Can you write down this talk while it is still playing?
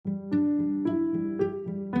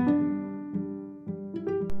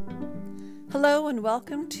Hello and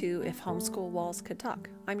welcome to If Homeschool Walls Could Talk.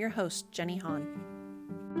 I'm your host, Jenny Hahn.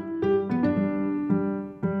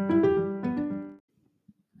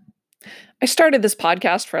 I started this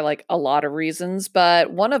podcast for a lot of reasons,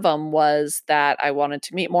 but one of them was that I wanted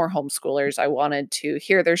to meet more homeschoolers. I wanted to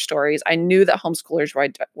hear their stories. I knew that homeschoolers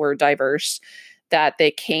were diverse, that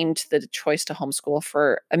they came to the choice to homeschool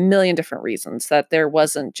for a million different reasons, that there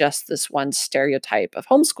wasn't just this one stereotype of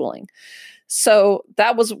homeschooling. So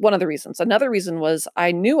that was one of the reasons. Another reason was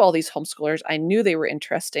I knew all these homeschoolers. I knew they were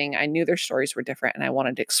interesting. I knew their stories were different, and I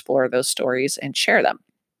wanted to explore those stories and share them.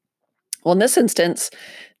 Well, in this instance,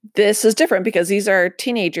 this is different because these are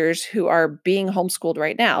teenagers who are being homeschooled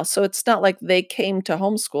right now. So it's not like they came to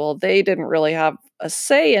homeschool. They didn't really have a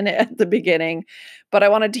say in it at the beginning, but I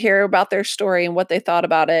wanted to hear about their story and what they thought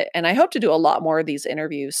about it. And I hope to do a lot more of these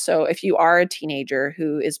interviews. So if you are a teenager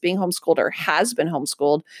who is being homeschooled or has been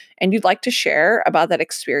homeschooled and you'd like to share about that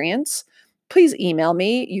experience, please email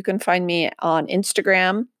me. You can find me on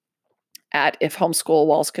Instagram at If Homeschool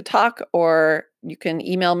Walls Could Talk, or you can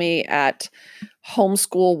email me at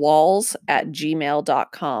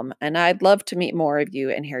homeschoolwalls@gmail.com. And I'd love to meet more of you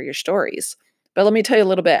and hear your stories. But let me tell you a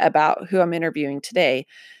little bit about who I'm interviewing today.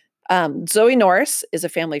 Zoe Norris is a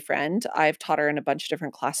family friend. I've taught her in a bunch of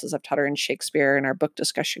different classes. I've taught her in Shakespeare in our book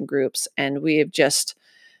discussion groups, and we have just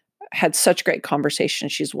had such great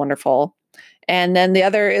conversations. She's wonderful. And then the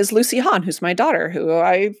other is Lucy Hahn, who's my daughter, who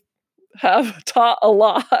I have taught a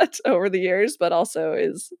lot over the years, but also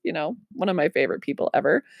is, one of my favorite people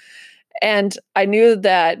ever. And I knew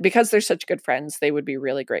that because they're such good friends, they would be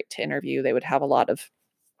really great to interview. They would have a lot of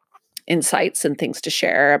insights and things to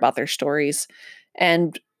share about their stories.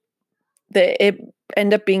 And it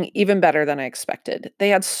ended up being even better than I expected. They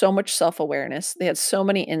had so much self-awareness. They had so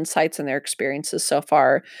many insights in their experiences so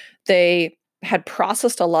far. They had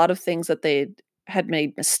processed a lot of things that they had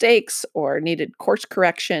made mistakes or needed course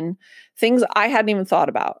correction, things I hadn't even thought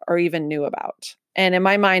about or even knew about. And in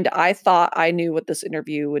my mind, I thought I knew what this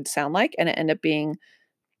interview would sound like, and it ended up being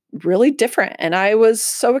really different. And I was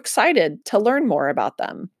so excited to learn more about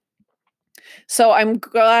them. So I'm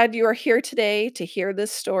glad you are here today to hear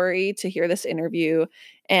this story, to hear this interview.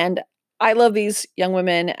 And I love these young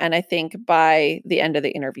women. And I think by the end of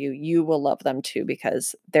the interview, you will love them too,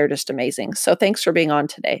 because they're just amazing. So thanks for being on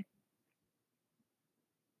today.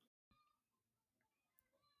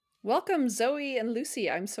 Welcome, Zoe and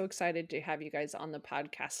Lucy. I'm so excited to have you guys on the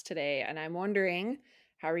podcast today. And I'm wondering,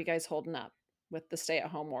 how are you guys holding up with the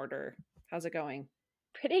stay-at-home order? How's it going?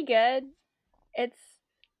 Pretty good.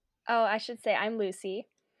 I should say I'm Lucy.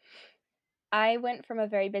 I went from a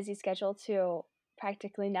very busy schedule to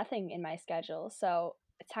practically nothing in my schedule. So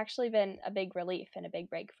it's actually been a big relief and a big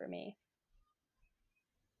break for me.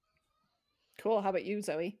 Cool. How about you,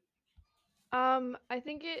 Zoe? I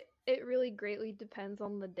think it really greatly depends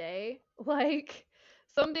on the day. Like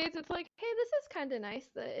some days it's like, hey, this is kind of nice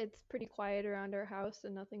that it's pretty quiet around our house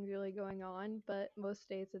and nothing's really going on, but most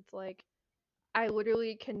days it's like I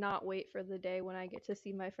literally cannot wait for the day when I get to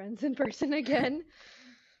see my friends in person again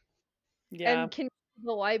Yeah, and can go to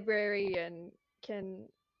the library and can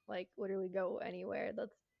like literally go anywhere that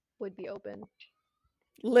would be open.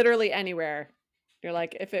 literally anywhere. You're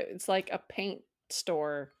like, if it's like a paint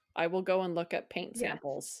store, I will go and look at paint Yes,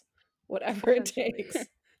 samples, whatever it essentially. takes.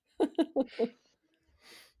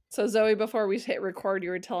 So, Zoe, before we hit record, you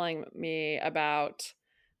were telling me about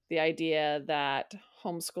the idea that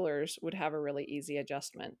homeschoolers would have a really easy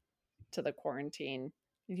adjustment to the quarantine.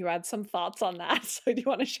 You had some thoughts on that. So, do you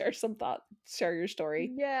want to share some thoughts, share your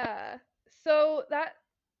story? Yeah. So that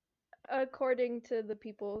according to the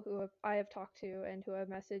people I have talked to and who have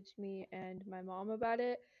messaged me and my mom about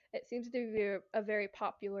it, it seems to be a very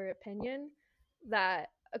popular opinion that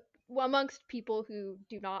well, amongst people who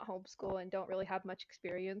do not homeschool and don't really have much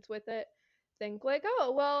experience with it, think like,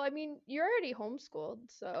 oh, well, I mean, you're already homeschooled,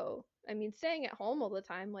 so I mean, staying at home all the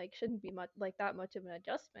time like shouldn't be much like that much of an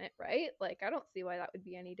adjustment, right? Like, I don't see why that would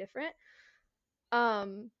be any different.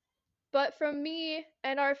 Um, but from me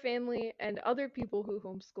and our family and other people who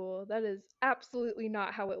homeschool, that is absolutely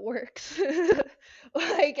not how it works.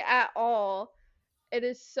 Like, at all. It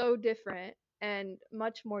is so different and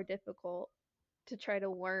much more difficult to try to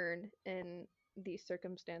learn in these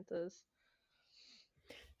circumstances.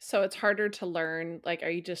 So, it's harder to learn. Like, are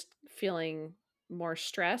you just feeling more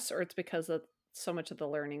stress, or it's because of so much of the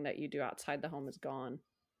learning that you do outside the home is gone?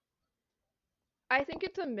 I think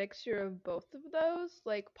it's a mixture of both of those.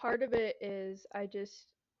 Like, part of it is I just,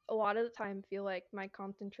 a lot of the time, feel like my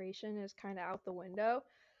concentration is kind of out the window.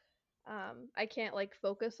 I can't like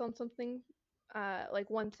focus on something, like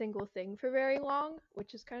one single thing for very long,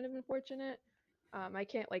 which is kind of unfortunate. I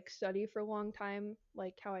can't like study for a long time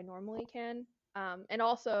like how I normally can. And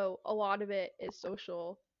also a lot of it is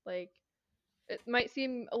social. Like it might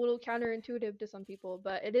seem a little counterintuitive to some people,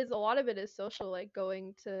 but a lot of it is social, like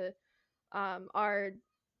going to our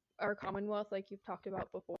Commonwealth, like you've talked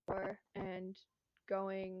about before, and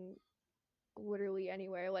going literally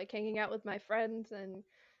anywhere, like hanging out with my friends and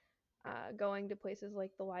going to places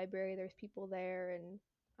like the library. There's people there, and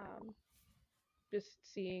um,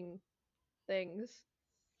 just seeing things.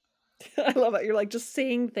 I love it. You're like just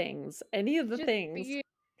seeing things, any of the Just things. being,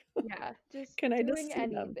 yeah, just Can I just doing see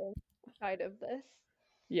them? anything side of this.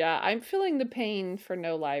 Yeah, I'm feeling the pain for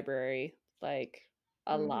no library, like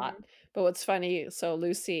a lot. Hmm. But what's funny, so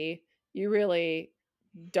Lucy, you really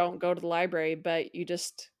don't go to the library, but you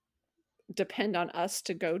just depend on us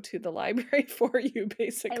to go to the library for you, I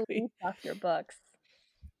basically. leech off your books.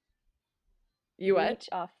 You what? Leech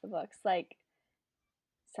off the books. Like,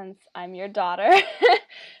 since I'm your daughter,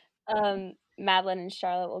 Madeline and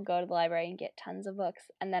Charlotte will go to the library and get tons of books,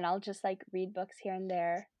 and then I'll just like read books here and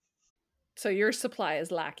there. So your supply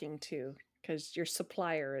is lacking too, because your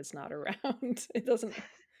supplier is not around. It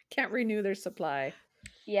can't renew their supply.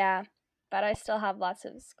 Yeah, but I still have lots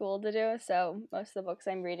of school to do, so most of the books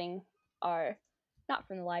I'm reading are not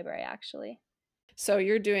from the library, actually. So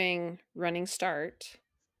you're doing Running Start,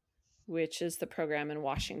 which is the program in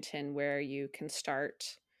Washington where you can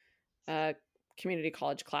start community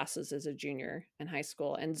college classes as a junior in high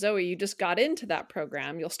school. And Zoe, you just got into that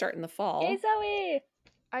program. You'll start in the fall. Yay, Zoe!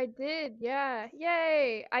 I did, yeah.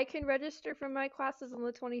 Yay! I can register for my classes on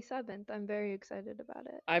the 27th. I'm very excited about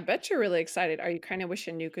it. I bet you're really excited. Are you kind of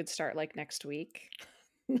wishing you could start like next week?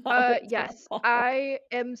 Not wait till Yes, fall. I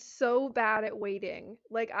am so bad at waiting.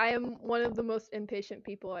 Like, I am one of the most impatient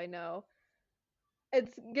people I know.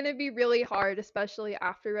 It's gonna be really hard, especially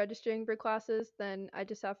after registering for classes. Then I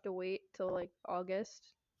just have to wait till like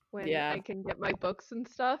August when Yeah. I can get my books and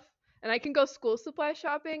stuff. And I can go school supply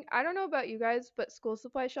shopping. I don't know about you guys, but school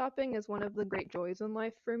supply shopping is one of the great joys in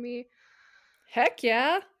life for me. Heck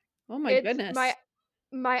yeah. Oh my It's goodness.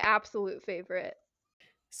 my absolute favorite.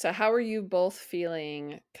 So how are you both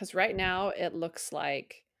feeling? Because right now it looks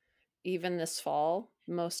like even this fall,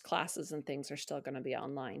 most classes and things are still going to be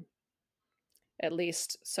online. At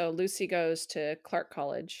least. So Lucy goes to Clark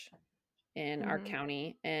College in our Mhm.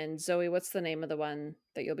 county. And Zoe, what's the name of the one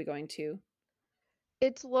that you'll be going to?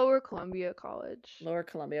 It's Lower Columbia College. Lower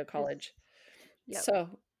Columbia College. Yep.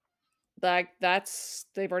 So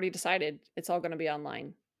they've already decided it's all going to be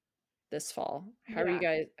online this fall. How are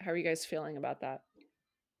you guys feeling about that?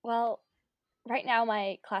 Well, right now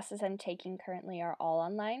my classes I'm taking currently are all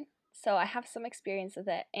online, so I have some experience with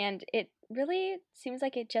it, and it really seems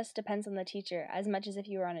like it just depends on the teacher as much as if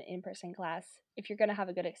you were on an in-person class. If you're going to have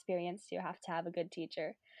a good experience, you have to have a good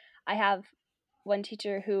teacher. I have one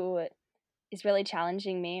teacher who is really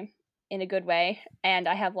challenging me in a good way, and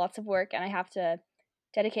I have lots of work and I have to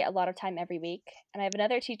dedicate a lot of time every week. And I have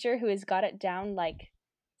another teacher who has got it down like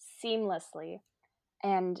seamlessly,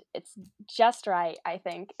 and it's just right. I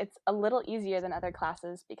think it's a little easier than other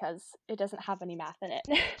classes because it doesn't have any math in it.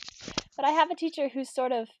 But I have a teacher who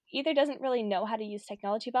sort of either doesn't really know how to use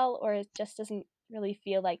technology well, or it just doesn't really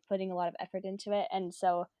feel like putting a lot of effort into it, and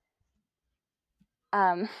so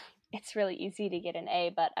it's really easy to get an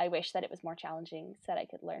A, but I wish that it was more challenging so that I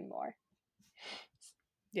could learn more.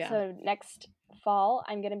 Yeah. So next fall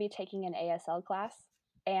I'm going to be taking an ASL class,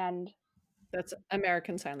 and that's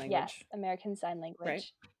American Sign Language. yes, American Sign Language. Right.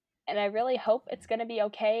 And I really hope it's going to be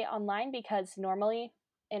okay online, because normally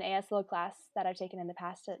an ASL class that I've taken in the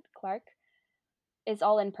past at Clark is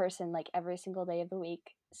all in person, like every single day of the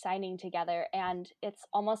week, signing together, and it's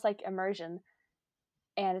almost like immersion,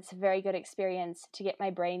 and it's a very good experience to get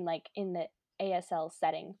my brain like in the ASL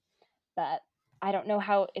setting. But I don't know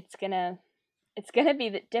how it's gonna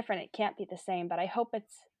be different. It can't be the same, but I hope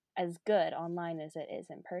it's as good online as it is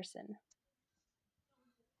in person.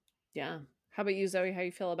 Yeah. How about you, Zoe? How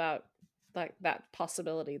you feel about like that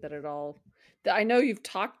possibility that I know you've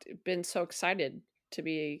been so excited to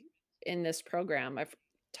be in this program. I've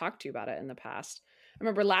talked to you about it in the past. I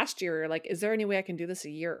remember last year, like, is there any way I can do this a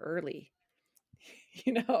year early?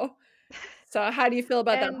 So how do you feel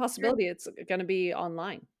about that possibility? It's going to be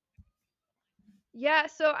online. Yeah,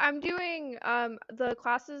 so I'm doing the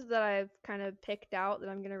classes that I've kind of picked out that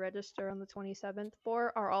I'm going to register on the 27th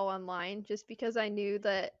for are all online, just because I knew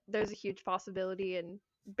that there's a huge possibility and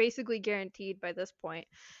basically guaranteed by this point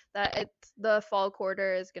that the fall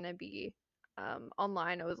quarter is going to be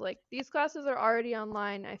online. I was like, these classes are already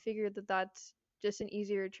online. I figured that that's just an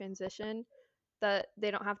easier transition that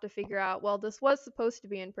they don't have to figure out, well, this was supposed to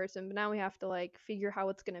be in person, but now we have to like figure how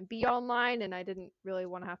it's going to be online, and I didn't really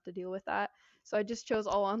want to have to deal with that. So I just chose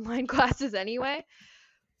all online classes anyway.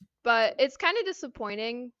 But it's kind of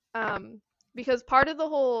disappointing, because part of the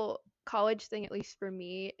whole college thing, at least for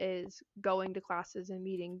me, is going to classes and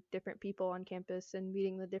meeting different people on campus and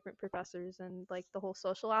meeting the different professors and like the whole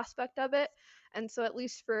social aspect of it. And so at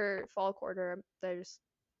least for fall quarter, there's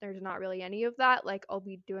not really any of that. Like I'll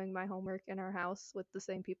be doing my homework in our house with the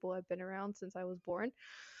same people I've been around since I was born.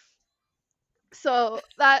 So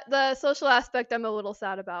that the social aspect I'm a little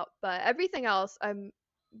sad about, but everything else I'm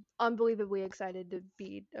unbelievably excited to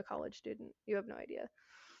be a college student. You have no idea.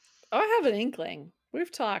 Oh, I have an inkling. We've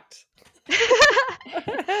talked. I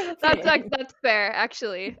have a feeling. That's fair,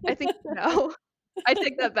 actually. I think no. I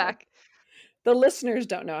take that back. The listeners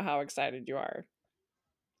don't know how excited you are,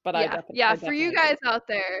 but I Yeah. For you definitely guys out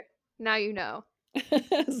there, now you know.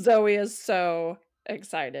 Zoe is so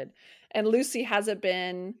excited. And Lucy, has it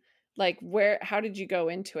been like how did you go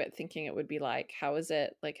into it thinking it would be like? How is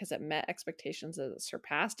it like? Has it met expectations? Has it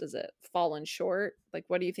surpassed? Has it fallen short? Like,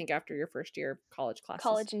 what do you think after your first year of college classes?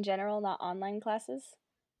 College in general, not online classes.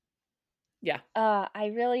 Yeah.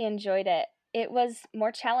 I really enjoyed it. It was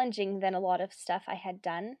more challenging than a lot of stuff I had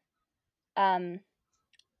done.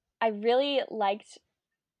 I really liked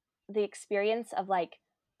the experience of like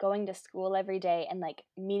going to school every day and like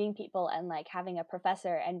meeting people and like having a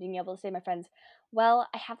professor and being able to say to my friends, well,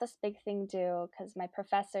 I have this big thing due because my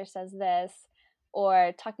professor says this,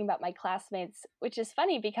 or talking about my classmates, which is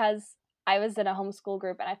funny because I was in a homeschool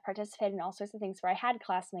group and I've participated in all sorts of things where I had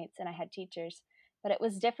classmates and I had teachers, but it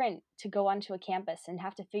was different to go onto a campus and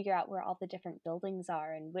have to figure out where all the different buildings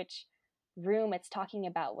are and which room it's talking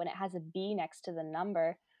about when it has a B next to the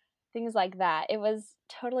number, things like that. It was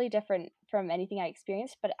totally different from anything I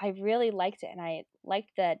experienced, but I really liked it, and I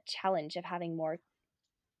liked the challenge of having more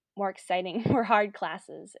exciting, more hard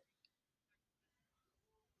classes.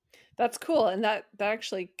 That's cool. And that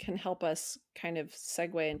actually can help us kind of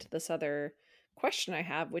segue into this other question I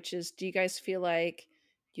have, which is, do you guys feel like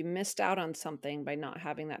you missed out on something by not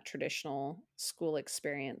having that traditional school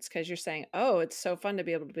experience? Because you're saying, oh, it's so fun to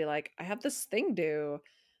be able to be like, I have this thing due.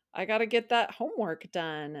 I got to get that homework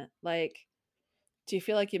done. Like, do you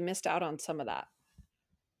feel like you missed out on some of that?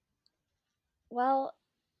 Well,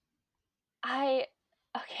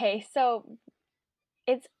 okay, so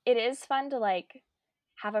it is fun to like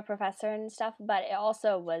have a professor and stuff, but it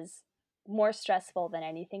also was more stressful than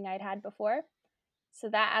anything I'd had before. So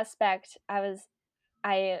that aspect, I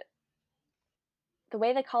the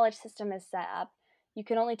way the college system is set up, you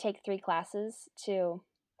can only take 3 classes to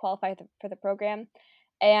qualify for the program.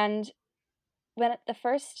 And when the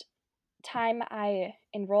first time I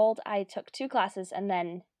enrolled, I took 2 classes, and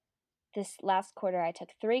then this last quarter I took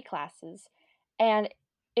 3 classes, and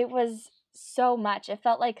it was so much. It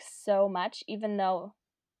felt like so much, even though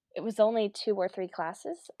it was only 2 or 3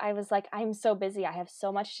 classes. I was like, I'm so busy. I have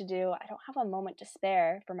so much to do. I don't have a moment to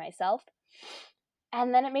spare for myself.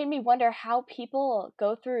 And then it made me wonder how people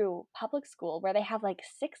go through public school where they have like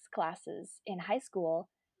 6 classes in high school.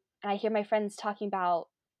 And I hear my friends talking about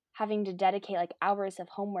having to dedicate like hours of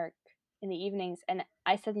homework in the evenings. And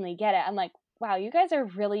I suddenly get it. I'm like, wow, you guys are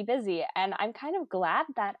really busy. And I'm kind of glad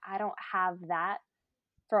that I don't have that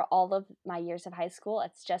for all of my years of high school.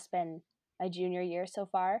 It's just been my junior year so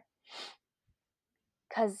far.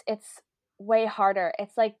 Because it's way harder.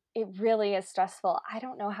 It's like, it really is stressful. I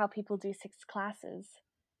don't know how people do 6 classes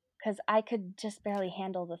because I could just barely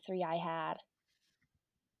handle the 3 I had.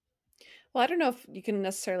 Well, I don't know if you can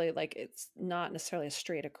necessarily like, it's not necessarily a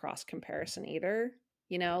straight across comparison either.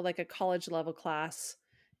 You know, like a college level class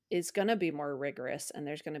is going to be more rigorous and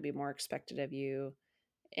there's going to be more expected of you.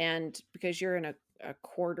 And because you're in a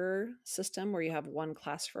quarter system where you have one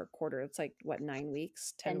class for a quarter, it's like what, 9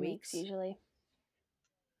 weeks, 10 weeks usually.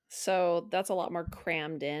 So that's a lot more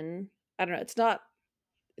crammed in. I don't know.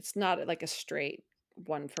 It's not like a straight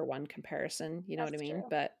one for one comparison. You know That's what I mean?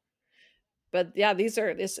 true. But yeah,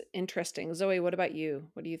 this interesting. Zoe, what about you?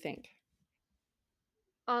 What do you think?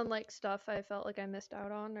 On like stuff I felt like I missed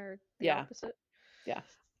out on, or the Yeah. opposite. Yeah.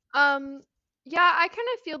 Yeah, I kind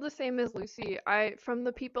of feel the same as Lucy. From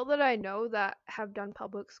the people that I know that have done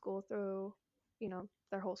public school through,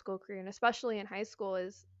 their whole school career, and especially in high school,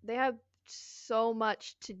 is they have so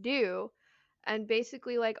much to do, and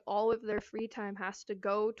basically like all of their free time has to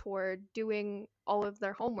go toward doing all of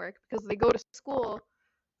their homework because they go to school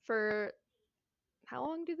for, how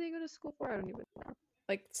long do they go to school for? I don't even know.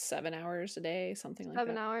 Like 7 hours a day, something like that.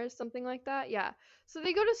 7 hours, something like that. Yeah. So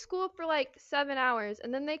they go to school for like 7 hours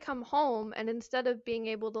and then they come home, and instead of being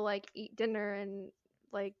able to like eat dinner and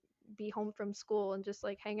like be home from school and just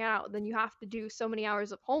like hang out, then you have to do so many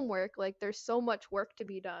hours of homework. Like there's so much work to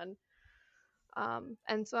be done.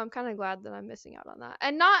 And so I'm kind of glad that I'm missing out on that.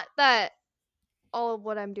 And not that all of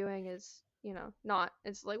what I'm doing is, not,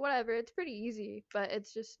 it's like whatever, it's pretty easy, but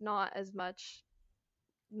it's just not as much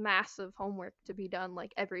massive homework to be done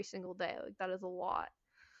like every single day. Like that is a lot.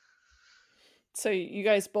 So you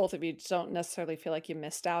guys, both of you, don't necessarily feel like you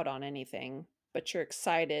missed out on anything, but you're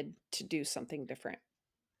excited to do something different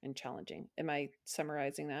and challenging. Am I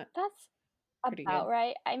summarizing that? That's Pretty about good.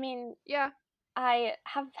 right. I mean, Yeah. I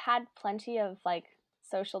have had plenty of like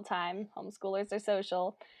social time. Homeschoolers are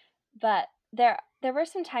social, but there were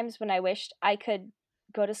some times when I wished I could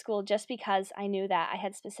go to school just because I knew that I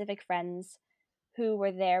had specific friends who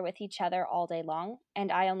were there with each other all day long, and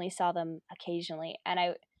I only saw them occasionally.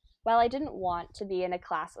 And while I didn't want to be in a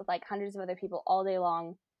class with like hundreds of other people all day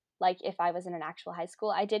long, like if I was in an actual high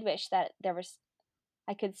school, I did wish that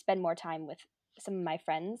I could spend more time with some of my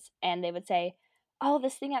friends, and they would say, "Oh,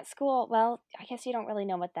 this thing at school, well, I guess you don't really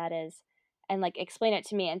know what that is," and like explain it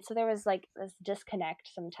to me. And so there was like this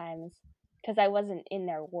disconnect sometimes because I wasn't in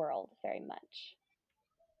their world very much.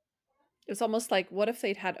 It was almost like, what if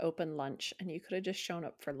they'd had open lunch and you could have just shown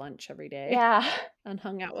up for lunch every day Yeah, and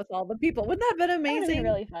hung out with all the people? Wouldn't that have been that would have amazing? been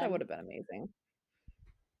really That fun. would have been amazing.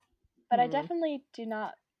 But I definitely do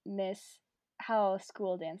not miss how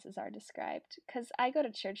school dances are described because I go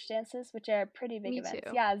to church dances, which are pretty big Me events.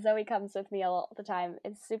 too. Yeah, Zoe comes with me all the time.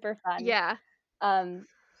 It's super fun. Yeah.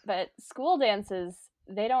 But school dances,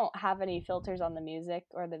 they don't have any filters on the music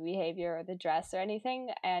or the behavior or the dress or anything,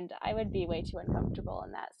 and I would be way too uncomfortable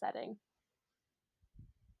in that setting.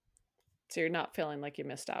 So you're not feeling like you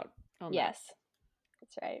missed out on Yes,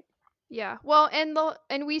 that's right. Yeah. Well,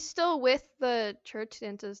 and we still, with the church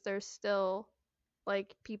dances, there's still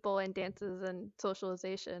like people and dances and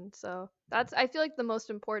socialization. So that's, I feel like, the most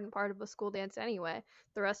important part of a school dance anyway.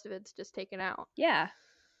 The rest of it's just taken out. Yeah,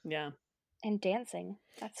 that. Yeah. and dancing.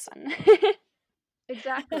 That's fun.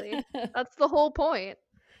 Exactly. That's the whole point.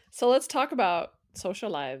 So let's talk about social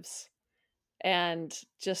lives and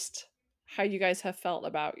just how you guys have felt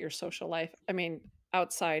about your social life. I mean,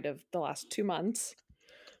 outside of the last 2 months,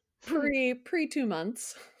 pre 2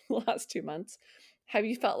 months, the last 2 months, have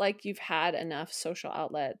you felt like you've had enough social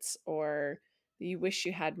outlets, or you wish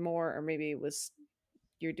you had more, or maybe it was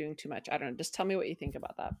you're doing too much? I don't know. Just tell me what you think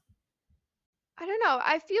about that. I don't know.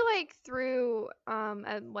 I feel like through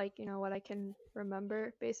and like, what I can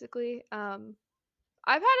remember basically, I've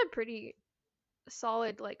had a pretty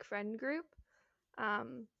solid like friend group.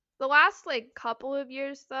 The last like couple of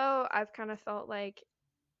years though, I've kind of felt like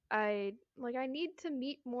I need to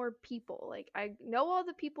meet more people. Like I know all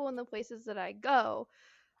the people in the places that I go,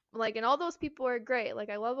 like, and all those people are great. Like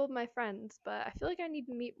I love all my friends, but I feel like I need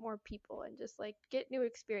to meet more people and just like get new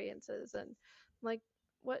experiences. And like,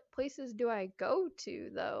 what places do I go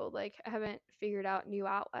to though? Like I haven't figured out new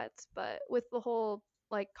outlets, but with the whole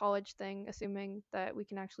like college thing, assuming that we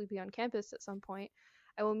can actually be on campus at some point,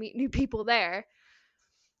 I will meet new people there.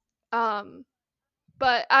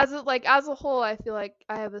 But as a whole, I feel like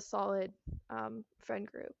I have a solid friend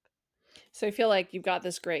group. So I feel like you've got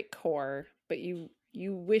this great core, but you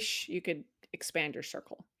wish you could expand your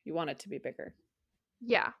circle. You want it to be bigger.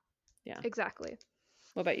 Yeah. Yeah. Exactly.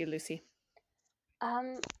 What about you, Lucy?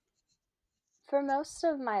 For most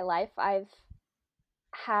of my life, I've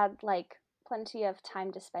had like plenty of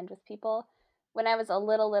time to spend with people. When I was a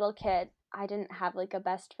little kid, I didn't have like a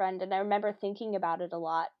best friend, and I remember thinking about it a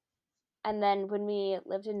lot. And then when we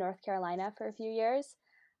lived in North Carolina for a few years,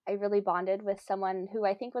 I really bonded with someone who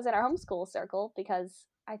I think was in our homeschool circle because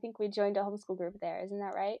I think we joined a homeschool group there. Isn't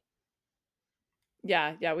that right?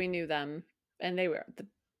 Yeah, we knew them, and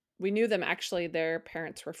we knew them actually. Their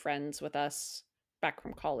parents were friends with us back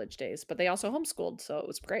from college days, but they also homeschooled, so it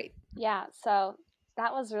was great. Yeah, so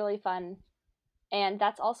that was really fun. And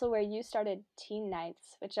that's also where you started teen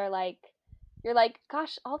nights, which are like, you're like,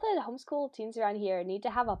 gosh, all the homeschool teens around here need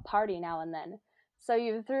to have a party now and then. So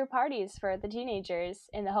you threw parties for the teenagers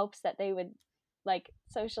in the hopes that they would like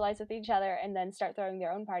socialize with each other and then start throwing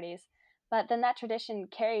their own parties. But then that tradition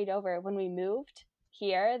carried over when we moved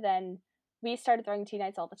here, then we started throwing teen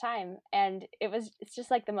nights all the time. And it's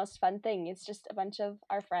just like the most fun thing. It's just a bunch of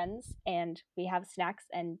our friends and we have snacks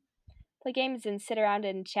and play games and sit around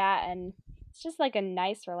and chat, and it's just like a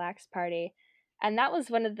nice relaxed party. And that was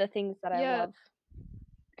one of the things that I love.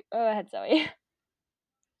 Go ahead, Zoe.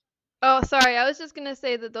 Oh, sorry. I was just going to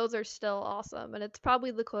say that those are still awesome. And it's probably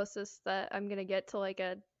the closest that I'm going to get to like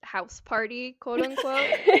a house party, quote unquote.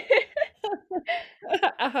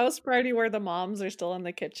 A house party where the moms are still in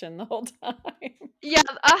the kitchen the whole time. Yeah,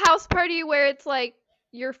 a house party where it's like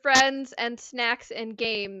your friends and snacks and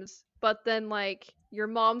games, but then like your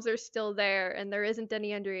moms are still there and there isn't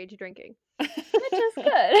any underage drinking. Which is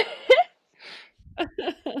good.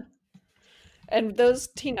 And those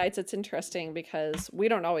teen nights, it's interesting because we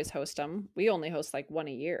don't always host them. We only host like one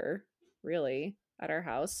a year, really, at our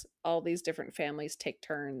house. All these different families take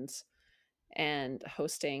turns and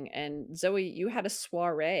hosting. And Zoe, you had a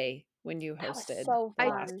soiree when you That was hosted so the I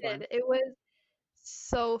last fun. one. did. It was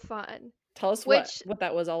so fun. Tell us Which, what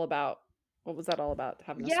that was all about. What was that all about,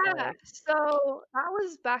 having a yeah, soiree? so that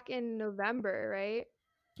was back in November, right?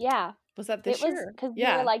 Yeah. Was that It this was year? because we were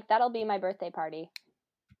Yeah. like, that'll be my birthday party.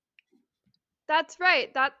 That's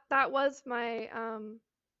right. That was my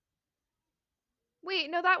wait,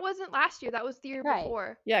 no, that wasn't last year. That was the year Right.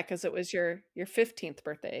 before. Yeah, because it was your 15th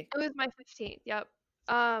birthday. It was my 15th. Yep.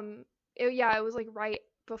 It was like right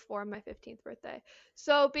before my 15th birthday.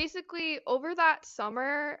 So basically, over that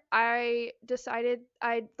summer, I decided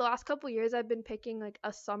the last couple years I've been picking like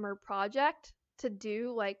a summer project to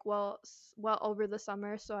do like well over the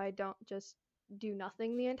summer, so I don't just do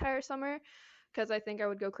nothing the entire summer, because I think I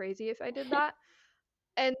would go crazy if I did that.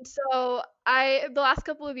 And so the last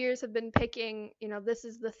couple of years have been picking, this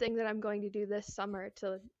is the thing that I'm going to do this summer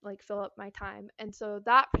to like fill up my time. And so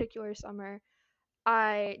that particular summer,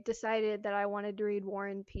 I decided that I wanted to read War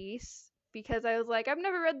and Peace, because I was like, I've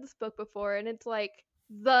never read this book before, and it's like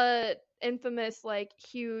the infamous like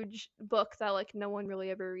huge book that like no one really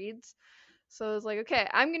ever reads. So I was like, okay,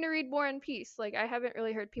 I'm gonna read War and Peace. Like I haven't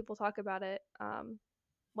really heard people talk about it,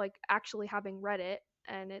 like actually having read it,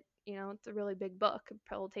 and it's a really big book. It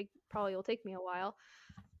probably will take me a while.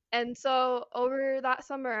 And so over that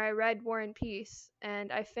summer I read War and Peace,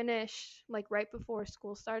 and I finished like right before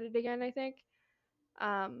school started again, I think.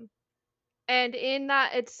 Um and in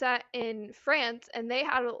that, it's set in France, and they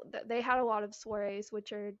had a lot of soirees,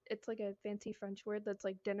 it's like a fancy French word that's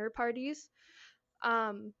like dinner parties.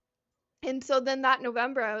 Um and so then that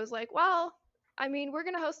November, I was like, well, I mean, we're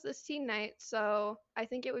going to host this teen night, so I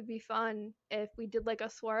think it would be fun if we did like a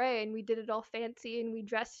soiree and we did it all fancy and we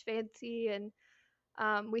dressed fancy, and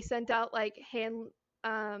we sent out like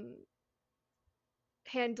um,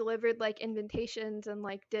 hand delivered like invitations, and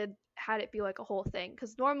like had it be like a whole thing.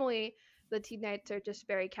 Because normally the teen nights are just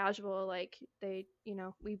very casual, like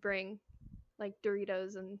we bring like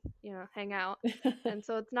Doritos and hang out, and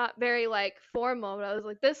so it's not very like formal. But I was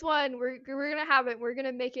like, this one we're gonna have it. We're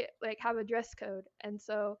gonna make it like have a dress code. And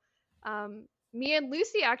so, me and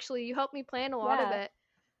Lucy, actually, you helped me plan a lot of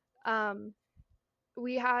Yeah. it.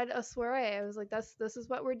 We had a soiree. I was like, this is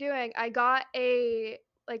what we're doing. I got a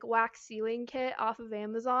like wax sealing kit off of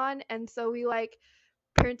Amazon, and so we like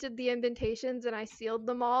printed the invitations and I sealed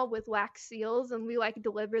them all with wax seals, and we like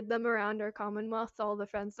delivered them around our Commonwealth to all the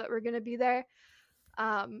friends that were going to be there.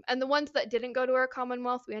 And the ones that didn't go to our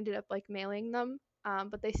Commonwealth, we ended up like mailing them,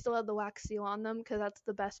 but they still had the wax seal on them, because that's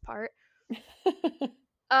the best part.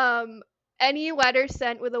 Any letter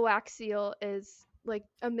sent with a wax seal is like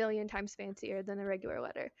a million times fancier than a regular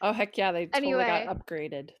letter. Oh, heck yeah, they totally got Anyway.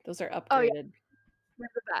 upgraded. Those are upgraded. Oh, yeah. We're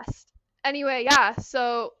the best. Anyway, yeah,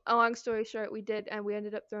 so a long story short, we did, and we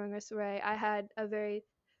ended up throwing a soiree. I had a very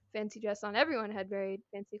fancy dress on. Everyone had very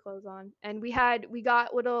fancy clothes on. And we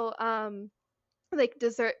got little like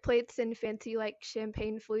dessert plates and fancy like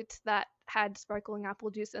champagne flutes that had sparkling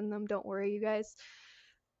apple juice in them. Don't worry, you guys.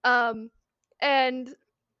 And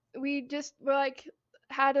we just were like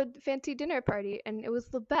had a fancy dinner party, and it was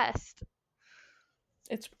the best.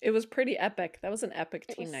 It was pretty epic. That was an epic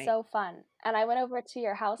It teen was night. so fun. And I went over to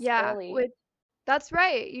your house early. That's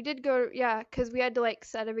right. You did go, yeah, because we had to like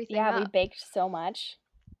set everything up. Yeah, we baked so much.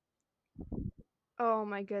 Oh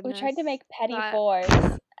my goodness. We tried to make petit fours,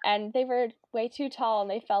 and they were way too tall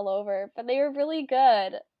and they fell over, but they were really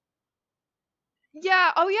good.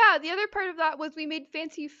 Yeah. Oh yeah. The other part of that was we made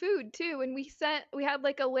fancy food too, and we had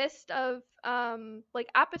like a list of like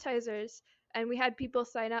appetizers, and we had people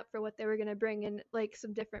sign up for what they were gonna bring, and like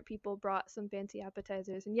some different people brought some fancy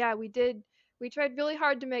appetizers. And yeah, we tried really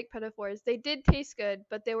hard to make petit fours. They did taste good,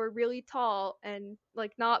 but they were really tall and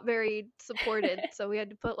like not very supported, so we had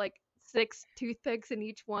to put like 6 toothpicks in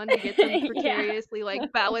each one to get them precariously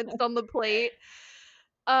like balanced on the plate.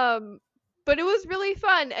 But it was really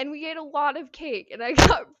fun, and we ate a lot of cake, and I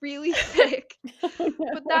got really sick.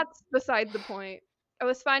 But that's beside the point. I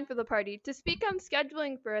was fine for the party. To speak on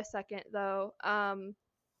scheduling for a second, though,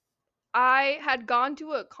 I had gone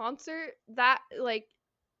to a concert that, like,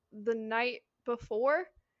 the night before.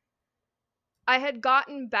 I had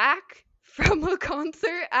gotten back from a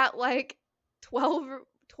concert at, like, 12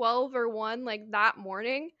 or 1, like, that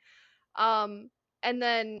morning, and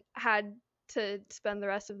then had to spend the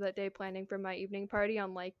rest of that day planning for my evening party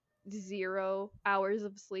on like 0 hours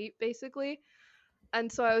of sleep basically.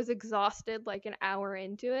 And so I was exhausted like an hour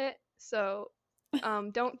into it. So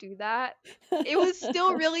don't do that. It was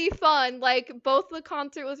still really fun. Like both the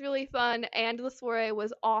concert was really fun and the soiree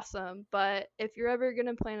was awesome. But if you're ever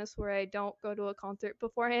gonna plan a soiree, don't go to a concert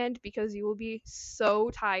beforehand because you will be so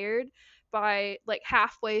tired by like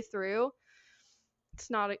halfway through. It's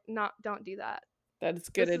not don't do that. That is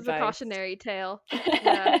good This is a advice. cautionary tale.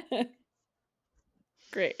 Yeah.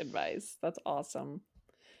 Great advice. That's awesome.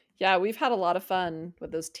 Yeah, we've had a lot of fun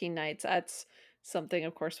with those teen nights. That's something,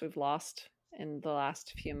 of course, we've lost in the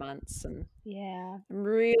last few months. And Yeah. I'm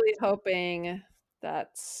really hoping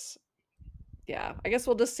that's, yeah, I guess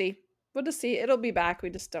we'll just see. We'll just see. It'll be back.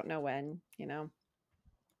 We just don't know when, you know.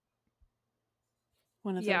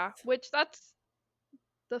 One of Yeah, those. which that's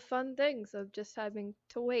the fun things of just having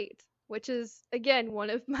to wait, which is again one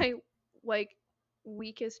of my like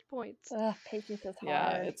weakest points. Ugh, patience is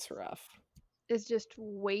Yeah, hard. it's rough. Is just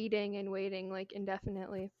waiting and waiting like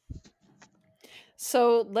indefinitely.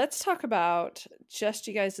 So let's talk about just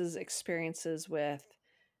you guys' experiences with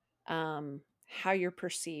how you're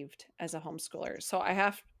perceived as a homeschooler. So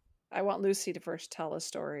I want Lucy to first tell a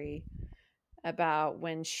story about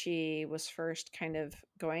when she was first kind of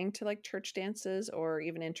going to like church dances or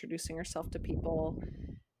even introducing herself to people,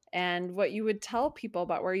 and what you would tell people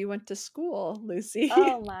about where you went to school, Lucy.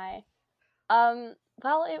 Oh my.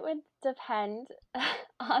 Well, it would depend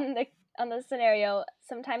on the scenario.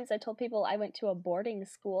 Sometimes I told people I went to a boarding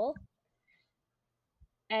school,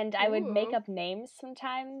 and I would make Ooh. up names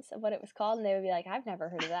sometimes of what it was called, and they would be like, "I've never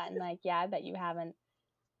heard of that," and like, "Yeah, I bet you haven't."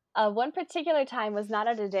 One particular time was not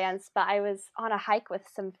at a dance, but I was on a hike with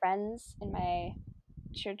some friends in my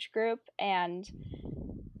church group, and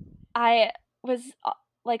I was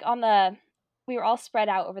like we were all spread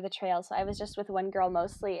out over the trail, so I was just with one girl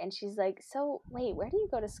mostly, and she's like, "So, wait, where do you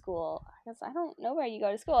go to school?" I was, "I don't know where you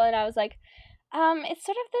go to school," and I was like, it's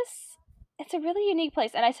sort of it's a really unique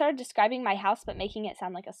place," and I started describing my house, but making it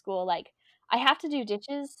sound like a school. Like, I have to do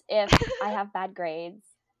dishes if I have bad grades,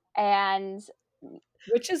 and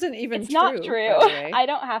Which isn't even it's true, not by true. the way. I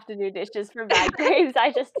don't have to do dishes for bad grades.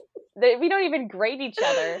 We don't even grade each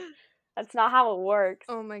other. That's not how it works.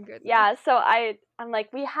 Oh my goodness. Yeah, so I'm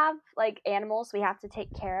like, we have like animals we have to take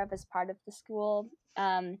care of as part of the school.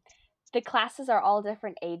 The classes are all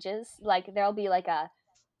different ages. Like there'll be like a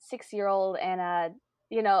 6-year-old and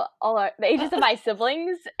the ages of my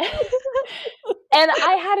siblings. And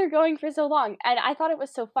I had her going for so long, and I thought it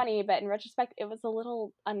was so funny, but in retrospect, it was a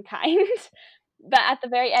little unkind. But at the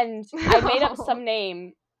very end, I made up some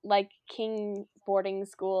name, like King Boarding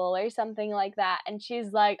School or something like that, and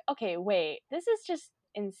she's like, "Okay, wait, this is just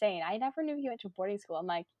insane. I never knew you went to boarding school." I'm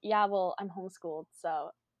like, "Yeah, well, I'm homeschooled, so."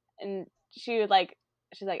 And she's like,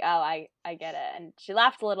 "Oh, I get it," and she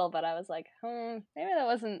laughed a little, but I was like, maybe that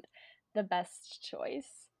wasn't the best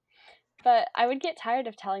choice. But I would get tired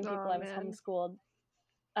of telling people Oh I was man.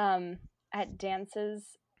 homeschooled at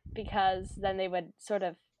dances, because then they would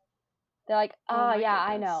they're like, Oh "Oh my yeah,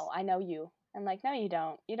 goodness. I know you." I'm like, "No, you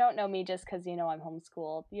don't. You don't know me just because you know I'm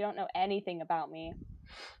homeschooled. You don't know anything about me."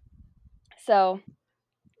 So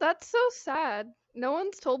That's so sad. No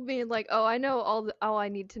one's told me like, oh, I know all I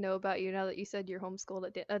need to know about you now that you said you're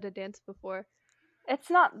homeschooled at a dance before. it's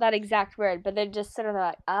not that exact word, but they're just sort of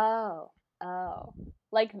like, "Oh, oh."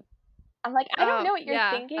 Like, I'm like, "I don't Oh, know what you're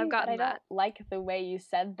yeah, I've thinking, but I gotten don't that. like the way you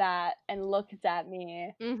said that and looked at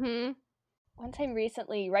me." Mm-hmm. One time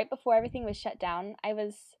recently, right before everything was shut down, it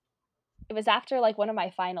was after like one of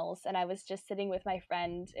my finals, and I was just sitting with my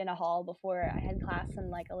friend in a hall before I had class in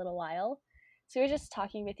like a little while. So we were just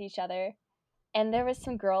talking with each other, and there was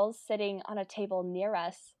some girls sitting on a table near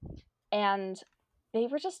us, and they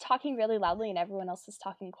were just talking really loudly, and everyone else was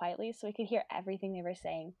talking quietly, so we could hear everything they were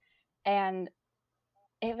saying. And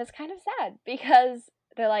it was kind of sad because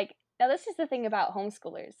they're like, now this is the thing about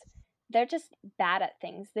homeschoolers. They're just bad at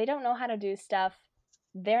things. They don't know how to do stuff.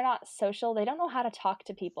 They're not social. They don't know how to talk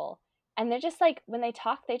to people. And they're just like, when they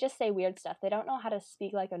talk, they just say weird stuff. They don't know how to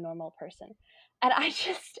speak like a normal person. And I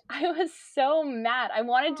was so mad. I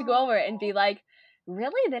wanted to go over it and be like,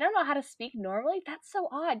 really? They don't know how to speak normally? That's so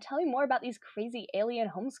odd. Tell me more about these crazy alien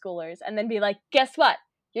homeschoolers. And then be like, guess what?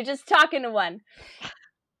 You're just talking to one.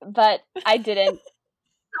 But I didn't.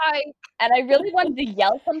 And I really wanted to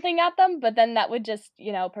yell something at them, but then that would just,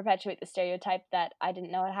 perpetuate the stereotype that I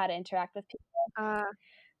didn't know how to interact with people.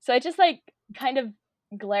 So I just like kind of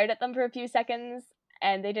glared at them for a few seconds,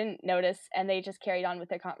 and they didn't notice, and they just carried on with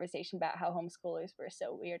their conversation about how homeschoolers were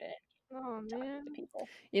so weird and Oh talking man. to people.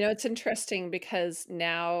 It's interesting because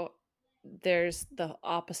now there's the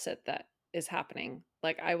opposite that is happening.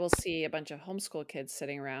 Like I will see a bunch of homeschool kids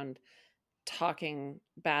sitting around talking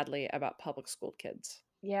badly about public school kids.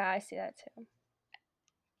 Yeah, I see that too.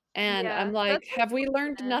 And I'm Yeah, like, that's have we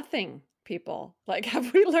learned unfortunate. nothing, people? Like,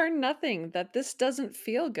 have we learned nothing that this doesn't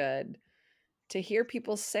feel good to hear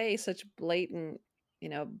people say such blatant, you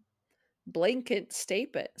know, blanket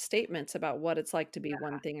statements about what it's like to be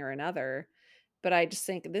one thing or another. But I just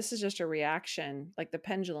think this is just a reaction. Like the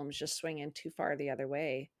pendulum's just swinging too far the other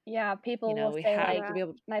way. Yeah, people will We say have like, to Yeah, be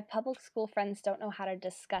able to, my public school friends don't know how to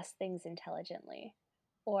discuss things intelligently.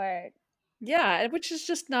 Or yeah, which is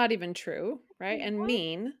just not even true, right? And what?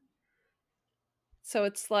 mean. So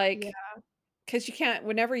it's Yeah, like, because you can't,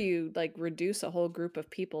 whenever you like reduce a whole group of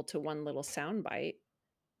people to one little soundbite,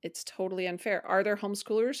 it's totally unfair. Are there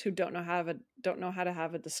homeschoolers who don't know how to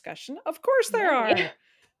have a discussion? Of course there many. are.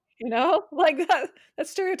 Like that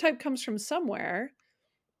stereotype comes from somewhere,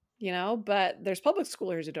 but there's public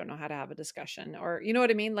schoolers who don't know how to have a discussion, or you know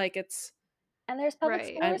what I mean? Like it's And there's public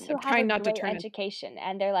right. schoolers I'm who have a trying not to great turn it. education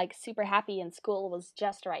and they're like super happy and school was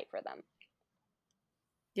just right for them.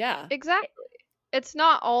 Yeah. Exactly. It- It's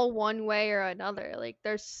not all one way or another. Like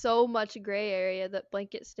there's so much gray area that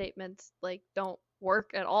blanket statements like don't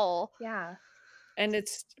work at all. yeah. And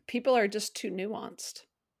it's people are just too nuanced,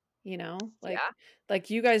 you know? Yeah. Like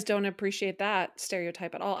you guys don't appreciate that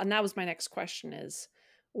stereotype at all. And that was my next question is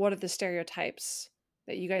what are the stereotypes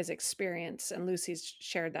that you guys experience? And Lucy's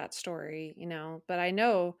shared that story, but I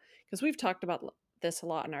know because we've talked about this a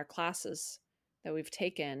lot in our classes that we've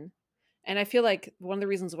taken. And I feel like one of the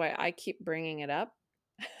reasons why I keep bringing it up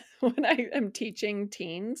when I am teaching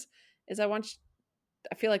teens is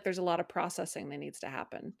I feel like there's a lot of processing that needs to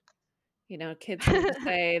happen. Kids need to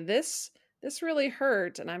say this really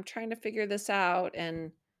hurt and I'm trying to figure this out,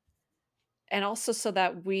 and also so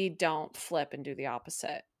that we don't flip and do the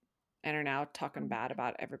opposite and are now talking bad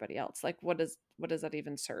about everybody else. Like what does that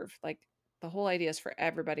even serve? Like the whole idea is for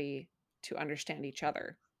everybody to understand each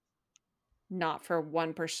other, not for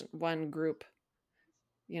one person, one group,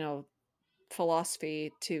 you know,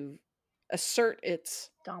 philosophy to assert its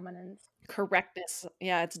Dominance. correctness.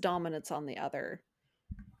 Yeah, its dominance on the other.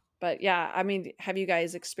 But yeah, I mean, have you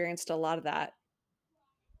guys experienced a lot of that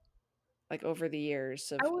like over the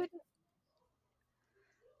years of I would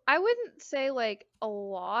I wouldn't say like a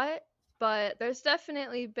lot, but there's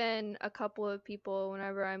definitely been a couple of people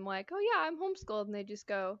whenever I'm like, "Oh yeah, I'm homeschooled," and they just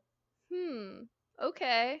go, "Hmm,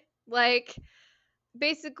 okay." Like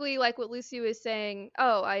basically like what Lucy was saying,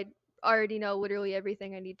 "Oh, I already know literally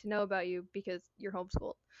everything I need to know about you because you're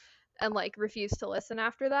homeschooled." And like refuse to listen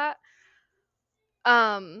after that.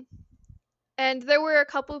 Um and there were a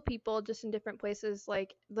couple of people just in different places.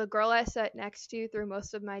 Like the girl I sat next to through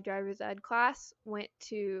most of my driver's ed class went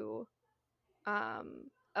to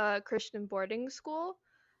a Christian boarding school,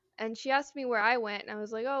 and she asked me where I went, and I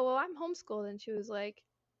was like, "Oh, well, I'm homeschooled," and she was like,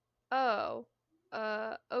 "Oh,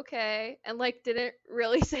 okay," and like didn't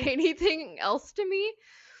really say anything else to me,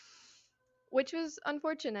 which was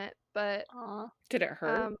unfortunate. But Aw. did it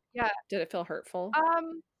hurt? yeah, Did it feel hurtful?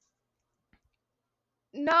 um,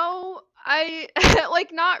 no, I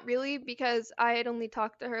like not really because I had only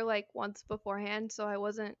talked to her like once beforehand, so I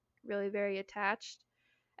wasn't really very attached.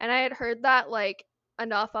 And I had heard that like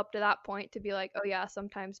enough up to that point to be like, oh yeah,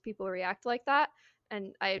 sometimes people react like that,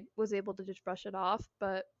 and I was able to just brush it off.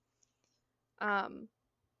 But um,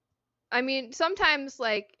 I mean, sometimes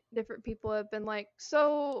like different people have been like,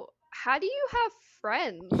 so how do you have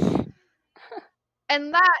friends?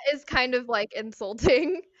 And that is kind of like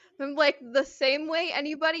insulting. I'm like the same way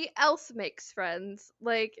anybody else makes friends.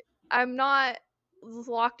 Like I'm not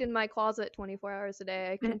locked in my closet 24 hours a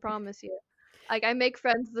day. I can promise you. Like I make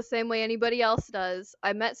friends the same way anybody else does.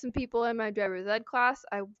 I met some people in my driver's ed class.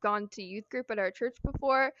 I've gone to youth group at our church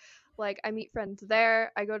before. Like I meet friends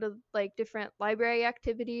there. I go to like different library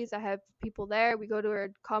activities. I have people there. We go to our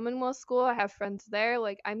Commonwealth school. I have friends there.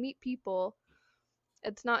 Like I meet people.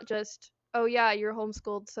 It's not just, oh yeah, you're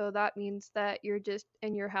homeschooled, so that means that you're just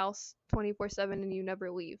in your house 24/7 and you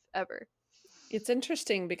never leave ever. It's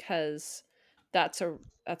interesting because that's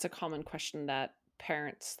a common question that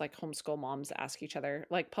parents, like homeschool moms, ask each other,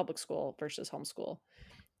 like public school versus homeschool,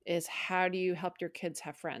 is how do you help your kids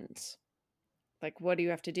have friends? Like, what do you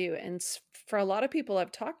have to do? And for a lot of people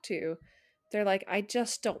I've talked to, they're like, I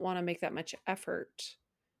just don't want to make that much effort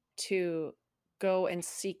to go and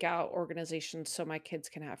seek out organizations so my kids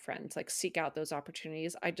can have friends, like seek out those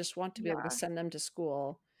opportunities. I just want to be able to Yeah. send them to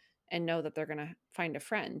school and know that they're going to find a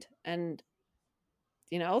friend. And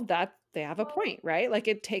that they have a Well, point, right? Like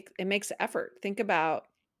it makes effort. Think about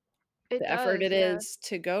It the effort does, it yeah. is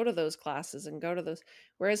to go to those classes and go to those,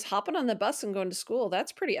 whereas hopping on the bus and going to school,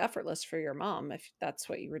 that's pretty effortless for your mom if that's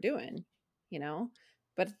what you were doing, you know?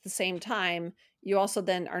 But at the same time, you also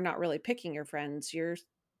then are not really picking your friends. You're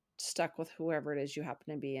stuck with whoever it is you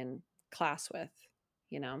happen to be in class with,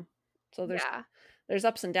 you know? So Yeah. there's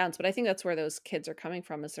ups and downs, but I think that's where those kids are coming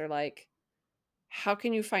from is they're like, how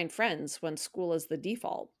can you find friends when school is the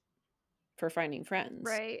default for finding friends?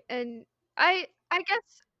 Right. And I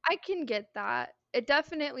guess I can get that. It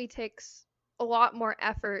definitely takes a lot more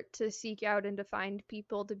effort to seek out and to find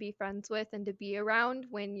people to be friends with and to be around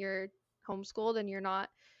when you're homeschooled and you're not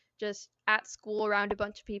just at school around a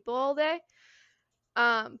bunch of people all day.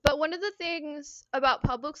 But one of the things about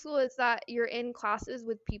public school is that you're in classes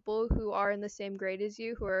with people who are in the same grade as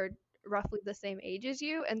you, who are roughly the same age as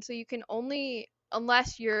you, and so you can only,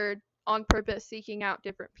 unless you're on purpose seeking out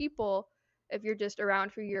different people, if you're just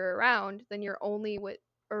around who you're around, then you're only with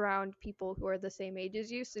around people who are the same age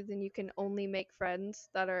as you, so then you can only make friends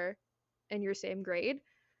that are in your same grade,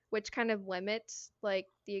 which kind of limits like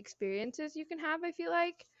the experiences you can have, I feel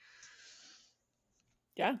like.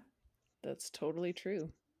 Yeah, that's totally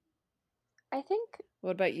true. I think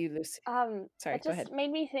What about you, Lucy? Sorry, it go ahead. just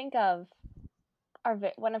made me think of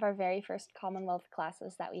one of our very first Commonwealth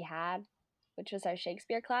classes that we had, which was our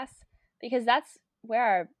Shakespeare class, because that's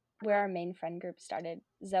where our main friend group started.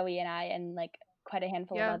 Zoe and I, and like quite a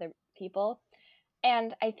handful of Yeah. other people.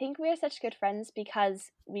 And I think we are such good friends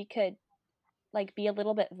because we could like be a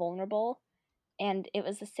little bit vulnerable, and it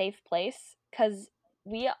was a safe place because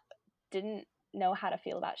we didn't know how to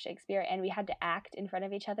feel about Shakespeare, and we had to act in front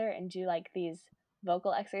of each other and do like these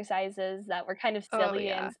vocal exercises that were kind of Oh silly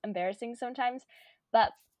yeah. and embarrassing sometimes.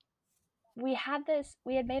 But we had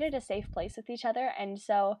made it a safe place with each other, and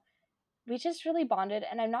so we just really bonded.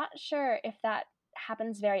 And I'm not sure if that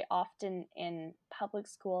happens very often in public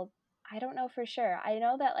school. I don't know for sure. I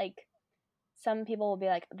know that like some people will be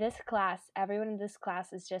like, this class, everyone in this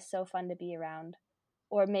class is just so fun to be around,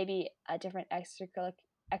 or maybe a different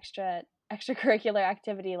extracurricular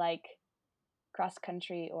activity like cross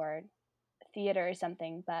country or theater or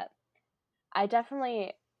something. But I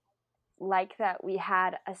definitely like that we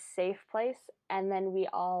had a safe place, and then we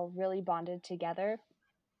all really bonded together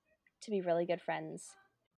to be really good friends.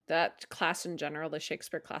 That class in general, the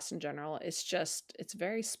Shakespeare class in general, it's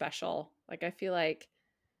very special. Like I feel like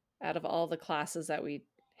out of all the classes that we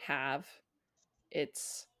have,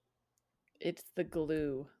 it's it's the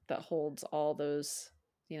glue that holds all those,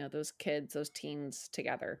 those kids, those teens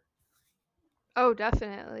together. Oh,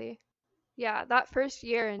 definitely. Yeah, that first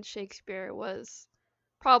year in Shakespeare was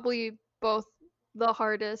probably both the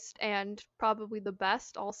hardest and probably the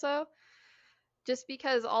best also, just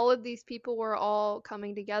because all of these people were all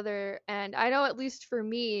coming together. And I know, at least for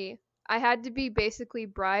me, I had to be basically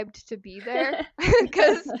bribed to be there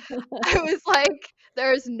because I was like,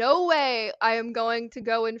 there's no way I am going to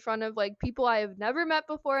go in front of like people I have never met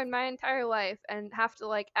before in my entire life and have to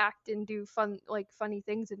like act and do fun, like funny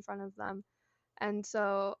things in front of them. And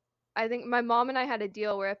so I think my mom and I had a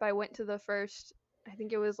deal where if I went to the first, I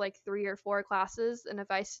think it was like 3 or 4 classes, and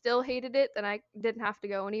if I still hated it, then I didn't have to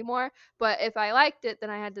go anymore. But if I liked it, then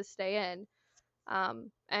I had to stay in.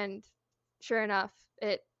 And sure enough,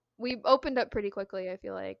 it we opened up pretty quickly, I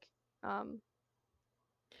feel like. Um,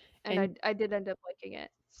 and And I did end up liking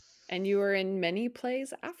it. and you were in many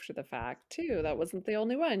plays after the fact too. That wasn't the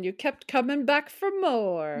only one. You kept coming back for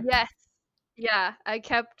more. Yes. Yeah, I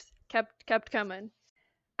kept coming.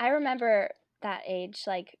 I remember that age,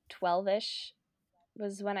 like 12ish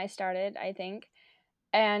was when I started, I think.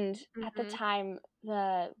 And at the Mhm. time,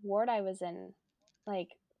 the ward I was in, like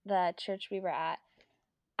the church we were at,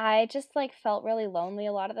 I just like felt really lonely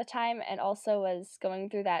a lot of the time, and also was going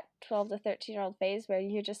through that 12 to 13-year-old phase where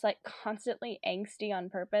you're just like constantly angsty on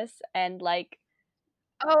purpose and like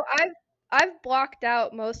Oh, I've blocked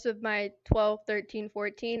out most of my 12, 13,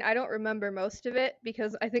 14. I don't remember most of it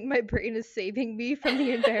because I think my brain is saving me from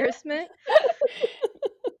the embarrassment.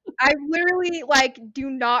 I literally like do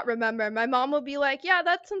not remember. My mom will be like, "Yeah,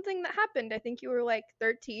 that's something that happened. I think you were like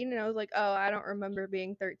 13." And I was like, "Oh, I don't remember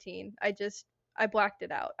being 13. I blacked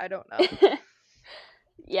it out. I don't know."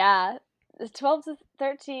 yeah, the 12 to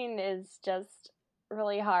 13 is just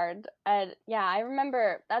really hard. And yeah, I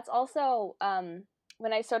remember that's also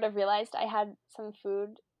when I sort of realized I had some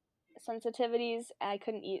food sensitivities and I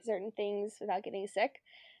couldn't eat certain things without getting sick.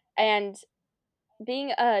 And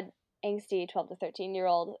being a angsty 12 to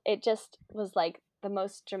 13-year-old, it just was like the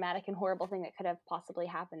most dramatic and horrible thing that could have possibly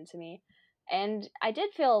happened to me. And I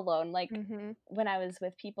did feel alone, like Mhm. when I was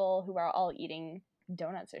with people who are all eating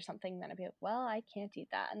donuts or something, then I'd be like, well, I can't eat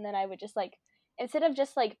that. And then I would just like instead of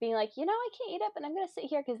just like being like, I can't eat up and I'm gonna sit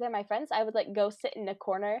here because they're my friends, I would like go sit in a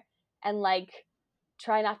corner and like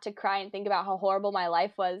try not to cry and think about how horrible my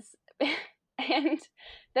life was. And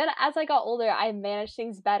then as I got older, I managed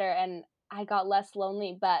things better and I got less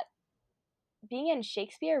lonely. But being in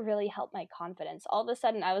Shakespeare really helped my confidence. All of a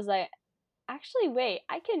sudden, I was like, actually, wait,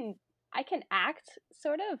 I can act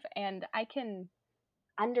sort of, and I can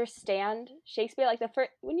understand Shakespeare. Like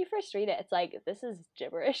when you first read it, it's like this is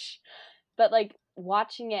gibberish, but like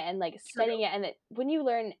watching it and like studying it, and when you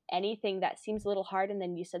learn anything that seems a little hard, and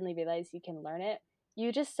then you suddenly realize you can learn it,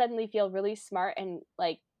 you just suddenly feel really smart and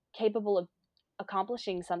like capable of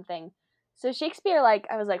accomplishing something. So Shakespeare, like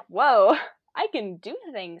I was like, whoa, I can do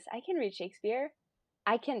things. I can read Shakespeare.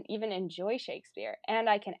 I can even enjoy Shakespeare, and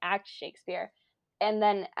I can act Shakespeare. And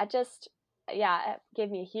then it gave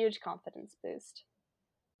me a huge confidence boost.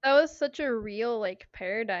 That was such a real like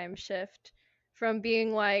paradigm shift from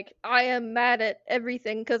being like I am mad at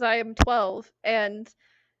everything because I am 12 and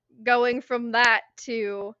going from that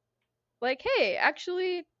to like, hey,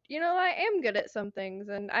 actually, I am good at some things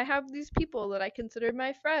and I have these people that I consider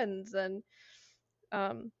my friends and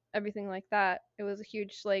everything like that. It was a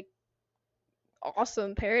huge like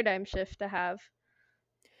awesome paradigm shift to have.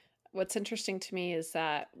 What's interesting to me is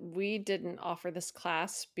that we didn't offer this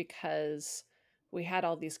class because we had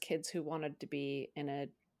all these kids who wanted to be in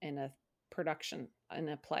a production, in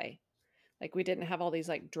a play. Like we didn't have all these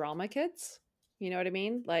like drama kids. You know what I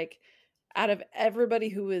mean? Like out of everybody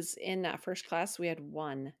who was in that first class, we had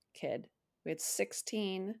one kid. We had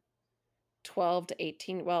 16, 12 to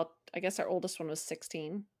 18. Well, I guess our oldest one was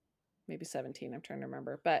 16, maybe 17. I'm trying to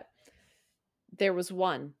remember. But there was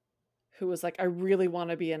one who was like, I really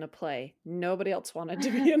want to be in a play. Nobody else wanted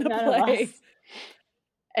to be in a None of play. us.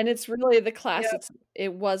 And it's really the class. Yep.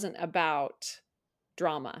 It wasn't about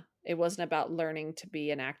drama. It wasn't about learning to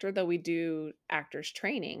be an actor, though we do actors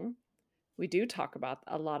training. We do talk about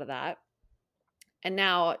a lot of that. And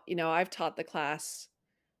now, I've taught the class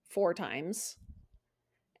 4 times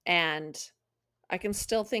and I can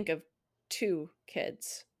still think of 2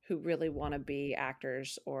 kids who really want to be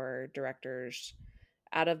actors or directors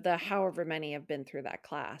out of the however many have been through that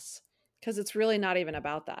class. Because it's really not even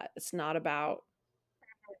about that. It's not about,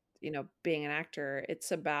 being an actor.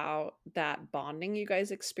 It's about that bonding you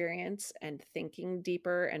guys experience and thinking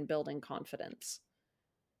deeper and building confidence.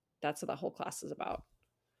 That's what the whole class is about.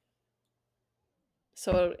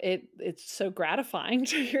 So it's so gratifying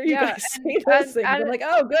to hear you guys say those things. I'm like,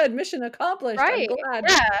 oh, good, mission accomplished. Right. I'm glad.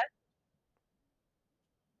 Yeah.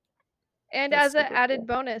 And That's as an super added cool.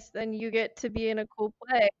 bonus, then you get to be in a cool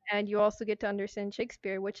play and you also get to understand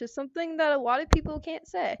Shakespeare, which is something that a lot of people can't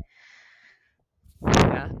say.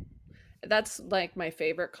 Yeah. That's like my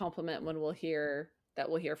favorite compliment when we'll hear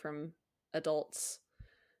from adults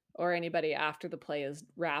or anybody after the play is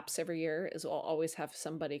wraps every year is we'll always have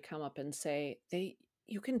somebody come up and say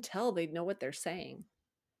you can tell they know what they're saying.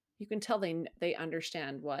 You can tell they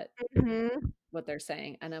understand what they're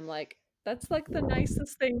saying. And I'm like, that's like the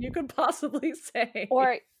nicest thing you could possibly say.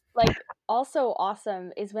 Or like also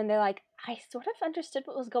awesome is when they're like, I sort of understood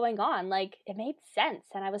what was going on. Like it made sense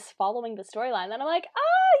and I was following the storyline. And I'm like,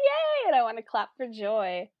 oh yay! And I want to clap for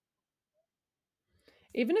joy.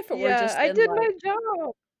 Even if it were just I in did like my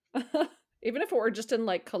job. even if it were just in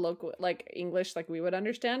like colloquial like English like we would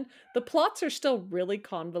understand, the plots are still really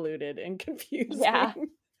convoluted and confusing. Yeah.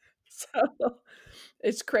 So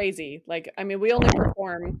it's crazy. Like, I mean, we only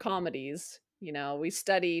perform comedies, we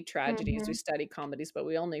study tragedies, we study comedies, but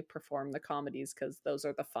we only perform the comedies because those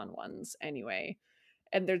are the fun ones anyway.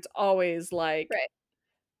 And there's always like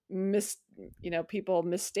people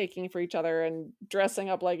mistaking for each other and dressing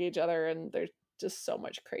up like each other, and there's just so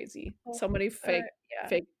much crazy. So many fake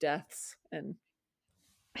deaths and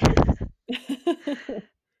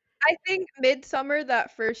I think Midsummer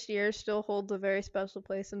that first year still holds a very special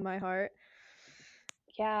place in my heart.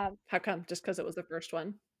 Yeah. How come? Just because it was the first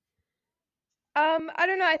one? I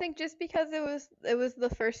don't know. I think just because it was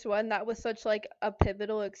the first one that was such like a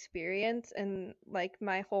pivotal experience in like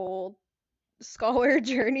my whole scholar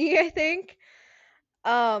journey, I think.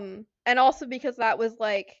 And also because that was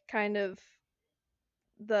like kind of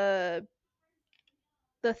the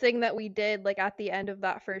thing that we did like at the end of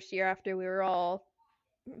that first year after we were all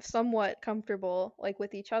somewhat comfortable like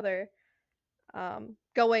with each other.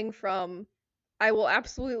 Going from I will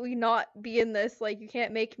absolutely not be in this, like you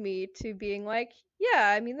can't make me, to being like, yeah,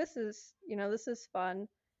 I mean this is fun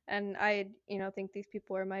and I think these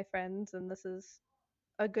people are my friends and this is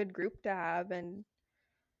a good group to have and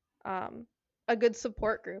a good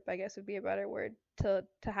support group, I guess would be a better word to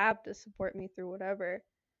have to support me through whatever.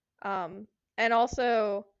 And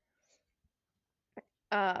also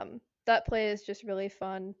That play is just really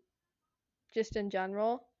fun, just in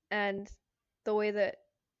general, and the way that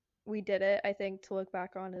we did it, I think, to look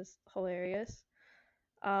back on, is hilarious.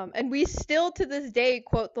 And we still to this day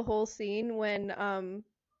quote the whole scene when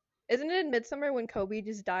isn't it in Midsummer when Kobe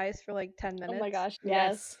just dies for like 10 Oh my minutes? gosh,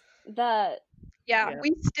 Yes. The Yeah, Yeah.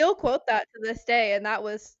 we still quote that to this day, and that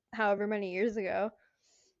was however many years ago.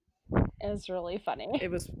 it was really funny. It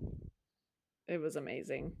was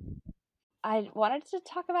amazing. I wanted to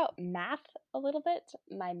talk about math a little bit.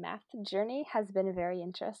 My math journey has been very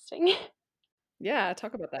interesting. Yeah,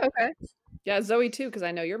 talk about that. Okay. Yeah, Zoe too, because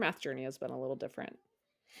I know your math journey has been a little different.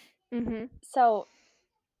 Mhm. So,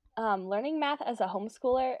 learning math as a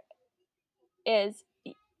homeschooler is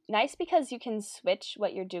nice because you can switch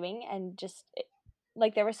what you're doing and just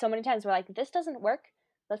like there were so many times where like this doesn't work,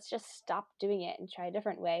 let's just stop doing it and try a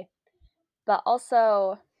different way. But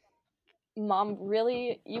also, mom,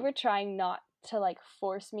 really, you were trying not to like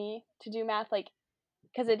force me to do math, like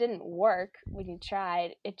because it didn't work when you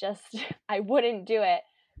tried. It just I wouldn't do it.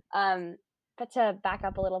 But to back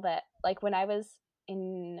up a little bit, like when I was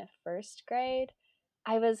in first grade,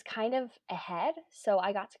 I was kind of ahead, so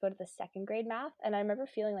I got to go to the second grade math, and I remember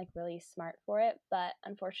feeling like really smart for it. But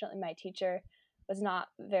unfortunately, my teacher was not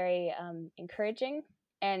very encouraging,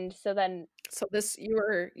 and so then So this you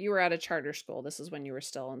were at a charter school. This is when you were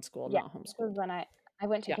still in school, yeah, not this was homeschooled. when I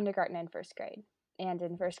went to Yeah. kindergarten and first grade, and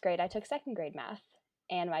in first grade I took second grade math,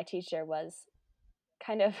 and my teacher was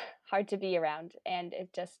kind of hard to be around, and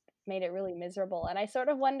it just made it really miserable. And I sort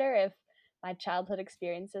of wonder if my childhood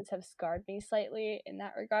experiences have scarred me slightly in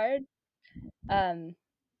that regard.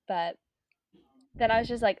 But then I was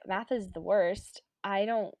just like, math is the worst. I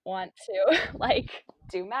don't want to like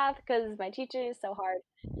do math because my teacher is so hard.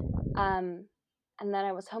 Um, and then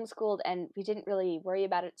I was homeschooled, and we didn't really worry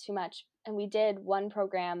about it too much. And we did one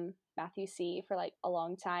program, Math UC, for like a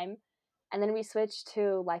long time. And then we switched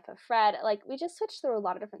to Life of Fred. Like we just switched through a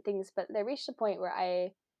lot of different things, but there reached a point where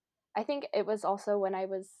I think it was also when I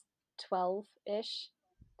was 12-ish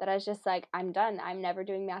that I was just like, I'm done. I'm never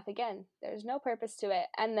doing math again. There's no purpose to it.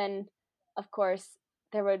 And then, of course,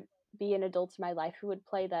 there would be an adult in my life who would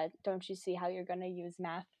play the "Don't you see how you're going to use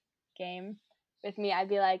math" game with me. I'd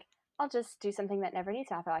be like, I'll just do something that never needs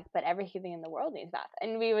math. I'm like, but everything in the world needs math.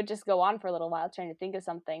 And we would just go on for a little while trying to think of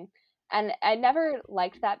something. And I never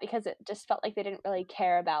liked that because it just felt like they didn't really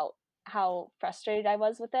care about how frustrated I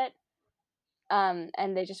was with it.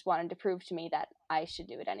 And they just wanted to prove to me that I should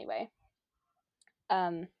do it anyway.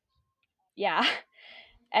 Yeah.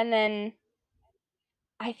 And then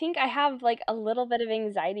I think I have like a little bit of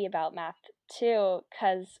anxiety about math too,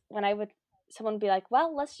 because when someone would be like,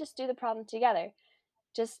 well, let's just do the problem together.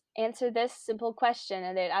 Just answer this simple question.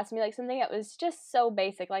 And they'd ask me like something that was just so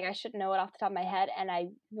basic. Like I should know it off the top of my head, and I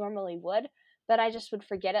normally would, but I just would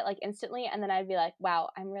forget it like instantly. And then I'd be like, wow,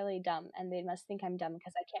 I'm really dumb. And they must think I'm dumb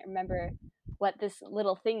because I can't remember what this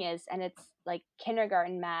little thing is. And it's like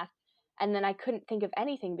kindergarten math. And then I couldn't think of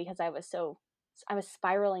anything because I was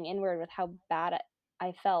spiraling inward with how bad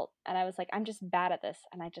I felt. And I was like, I'm just bad at this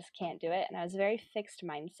and I just can't do it. And I was very fixed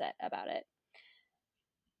mindset about it.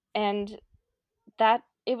 And that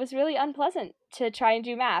it was really unpleasant to try and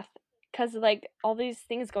do math because like all these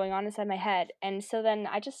things going on inside my head. And so then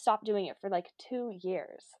I just stopped doing it for like 2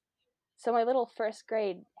 years. So my little first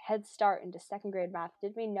grade head start into second grade math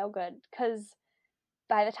did me no good because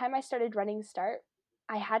by the time I started running start,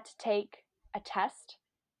 I had to take a test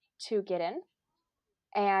to get in.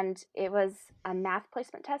 And it was a math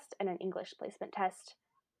placement test and an English placement test.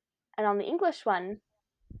 And on the English one,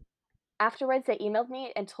 afterwards they emailed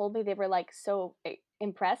me and told me they were like so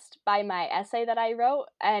impressed by my essay that I wrote,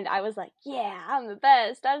 and I was like, yeah, I'm the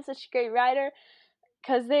best, I'm such a great writer,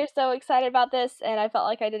 because they're so excited about this, and I felt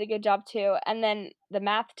like I did a good job too. And then the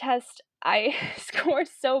math test, I scored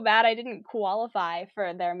so bad I didn't qualify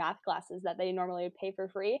for their math classes that they normally would pay for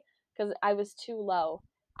free because I was too low.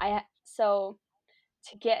 So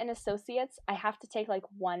to get an associate's, I have to take like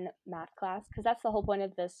one math class because that's the whole point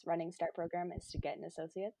of this Running Start program, is to get an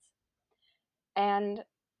associate's. And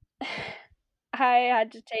I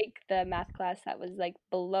had to take the math class that was like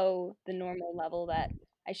below the normal level that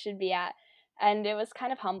I should be at. And it was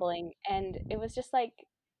kind of humbling. And it was just like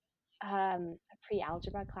a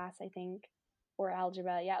pre-algebra class, I think, or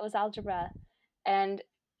algebra. Yeah, it was algebra. And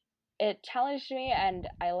it challenged me and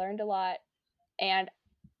I learned a lot. And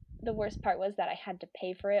the worst part was that I had to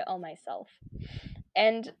pay for it all myself.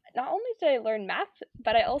 And not only did I learn math,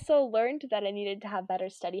 but I also learned that I needed to have better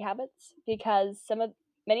study habits because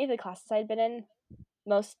many of the classes I'd been in,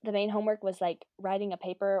 the main homework was like writing a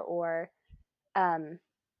paper or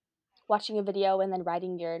watching a video and then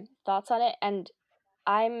writing your thoughts on it. And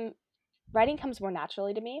writing comes more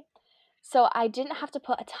naturally to me. So I didn't have to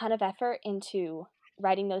put a ton of effort into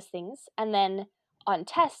writing those things. And then on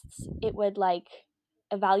tests, it would like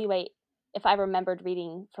evaluate if I remembered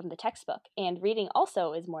reading from the textbook. And reading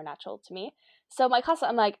also is more natural to me. So my class,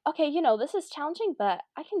 I'm like, okay, this is challenging, but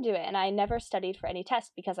I can do it. And I never studied for any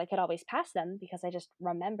test because I could always pass them because I just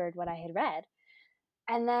remembered what I had read.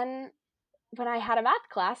 And then when I had a math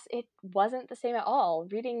class, it wasn't the same at all.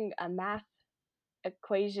 Reading a math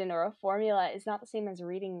equation or a formula is not the same as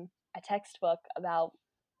reading a textbook about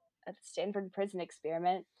a Stanford prison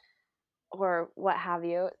experiment or what have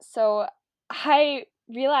you. So I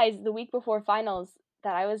realized the week before finals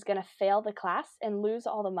that I was going to fail the class and lose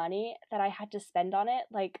all the money that I had to spend on it.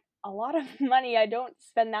 Like a lot of money. I don't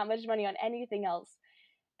spend that much money on anything else.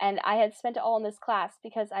 And I had spent it all in this class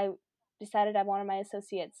because I decided I wanted my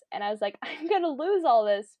associates. And I was like, I'm going to lose all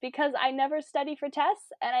this because I never study for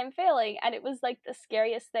tests and I'm failing. And it was like the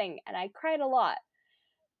scariest thing. And I cried a lot.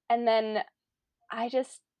 And then I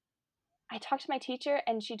talked to my teacher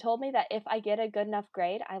and she told me that if I get a good enough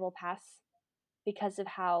grade, I will pass because of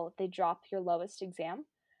how they drop your lowest exam.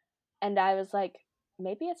 And I was like,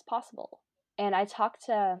 maybe it's possible. And I talked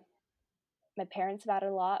to my parents about it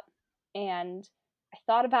a lot and I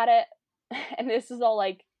thought about it. And this is all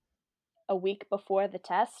like a week before the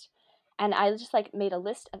test. And I just like made a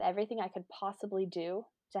list of everything I could possibly do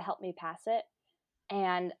to help me pass it.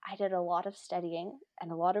 And I did a lot of studying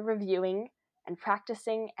and a lot of reviewing and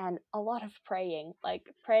practicing and a lot of praying,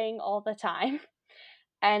 like praying all the time.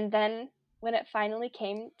 And then when it finally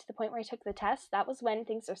came to the point where I took the test, that was when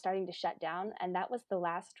things were starting to shut down. And that was the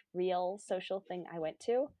last real social thing I went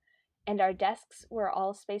to. And our desks were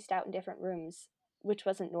all spaced out in different rooms, which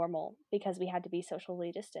wasn't normal because we had to be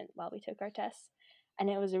socially distant while we took our tests. And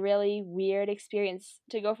it was a really weird experience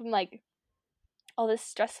to go from like all this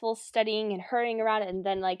stressful studying and hurrying around and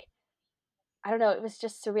then like I don't know, it was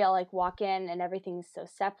just surreal. Like walk in and everything's so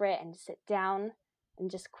separate and sit down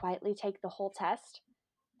and just quietly take the whole test.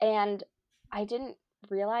 And I didn't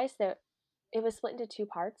realize that it was split into two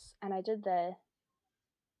parts and I did the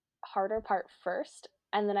harder part first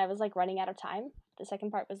and then I was like running out of time. The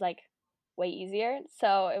second part was like way easier,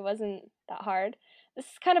 so it wasn't that hard. This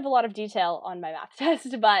is kind of a lot of detail on my math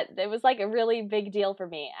test, but it was like a really big deal for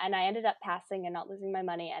me and I ended up passing and not losing my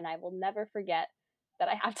money and I will never forget that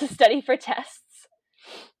I have to study for tests.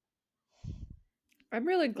 I'm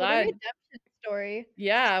really What a glad. redemption story.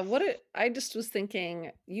 Yeah, I just was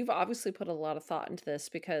thinking, you've obviously put a lot of thought into this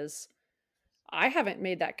because I haven't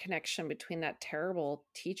made that connection between that terrible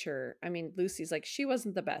teacher. I mean, Lucy's like, she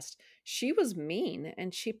wasn't the best. She was mean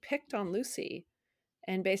and she picked on Lucy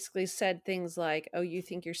and basically said things like, oh, you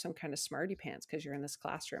think you're some kind of smarty pants because you're in this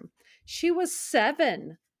classroom. She was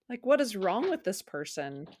 7. Like, what is wrong with this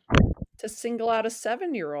person to single out a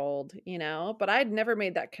 7-year-old, But I'd never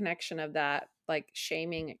made that connection of that like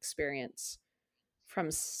shaming experience from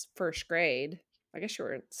first grade. I guess you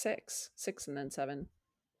were at 6 and then 7,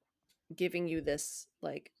 giving you this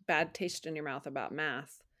like bad taste in your mouth about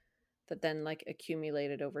math that then like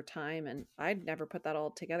accumulated over time. And I'd never put that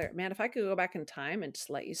all together. Man, if I could go back in time and just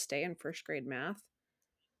let you stay in first grade math,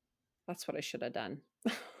 that's what I should have done.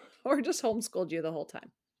 Or just homeschooled you the whole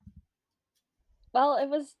time. Well, it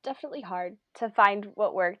was definitely hard to find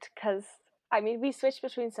what worked because, I mean, we switched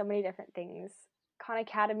between so many different things. Khan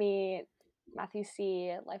Academy, Matthew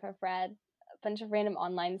C., Life I've Read, a bunch of random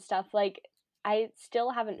online stuff. Like, I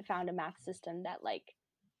still haven't found a math system that, like,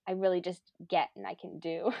 I really just get and I can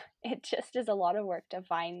do. It just is a lot of work to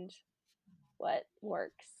find what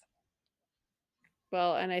works.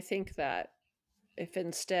 Well, and I think that if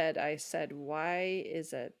instead I said, why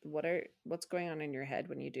is it, what's going on in your head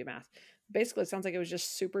when you do math? Basically, it sounds like it was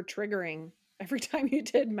just super triggering every time you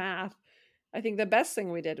did math. I think the best thing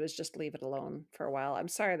we did was just leave it alone for a while. I'm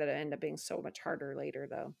sorry that it ended up being so much harder later,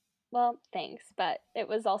 though. Well, thanks, but it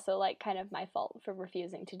was also like kind of my fault for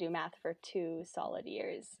refusing to do math for 2 solid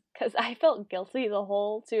years because I felt guilty the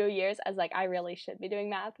whole 2 years as like I really should be doing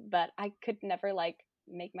math, but I could never like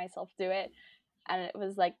make myself do it, and it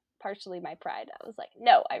was like partially my pride. I was like,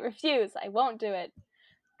 no, I refuse, I won't do it,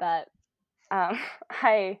 but um,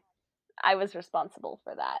 I was responsible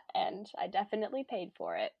for that, and I definitely paid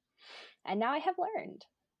for it, and now I have learned.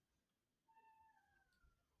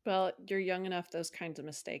 Well, you're young enough, those kinds of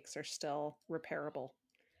mistakes are still repairable,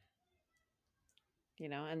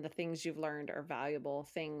 and the things you've learned are valuable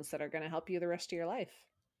things that are going to help you the rest of your life.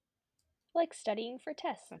 Like studying for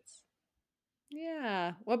tests.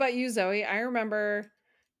 Yeah. What about you, Zoe? I remember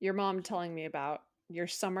your mom telling me about your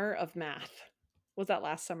summer of math. Was that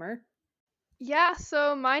last summer? Yeah,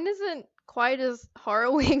 so mine isn't quite as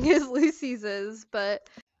harrowing as Lucy's is, but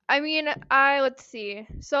I mean, let's see.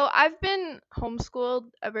 So I've been homeschooled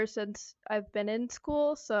ever since I've been in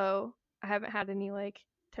school, so I haven't had any like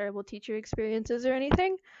terrible teacher experiences or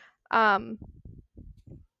anything. Um,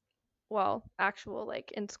 well, actual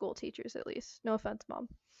like in school teachers at least. No offense, mom.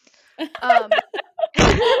 Um,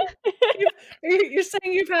 You're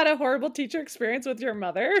saying you've had a horrible teacher experience with your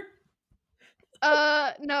mother?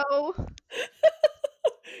 no,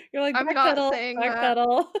 You're like, I'm not backpedal, saying that.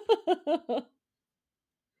 backpedal.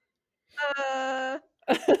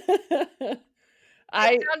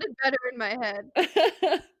 I It sounded better in my head.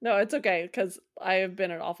 no, it's okay because I have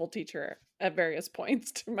been an awful teacher at various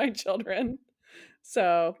points to my children.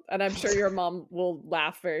 So, and I'm sure your mom will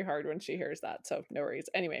laugh very hard when she hears that. So, no worries.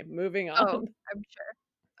 Anyway, moving on. Oh, I'm sure.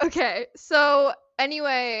 Okay, so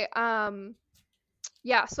anyway,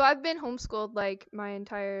 yeah, so I've been homeschooled like my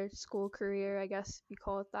entire school career, I guess you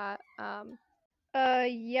call it that.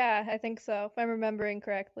 Yeah, I think so, if I'm remembering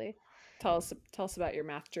correctly. Tell us about your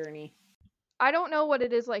math journey. I don't know what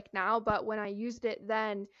it is like now, but when I used it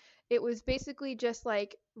then, it was basically just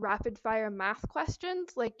like rapid fire math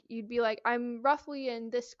questions. Like you'd be like, I'm roughly in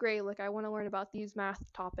this grade, like I want to learn about these math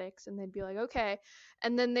topics, and they'd be like, okay,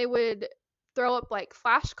 and then they would throw up like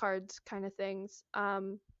flashcards kind of things,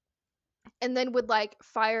 and then would like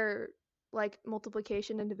fire like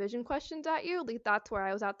multiplication and division questions at you. Like that's where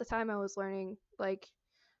I was at the time. I was learning like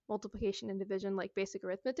multiplication and division, like basic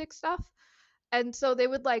arithmetic stuff. And so they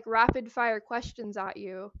would like rapid fire questions at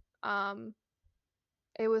you. Um,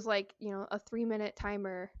 it was like, a 3-minute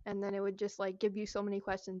timer, and then it would just like give you so many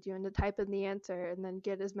questions. You had to type in the answer and then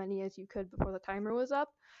get as many as you could before the timer was up.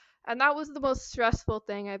 And that was the most stressful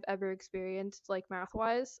thing I've ever experienced, like math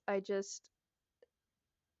wise. I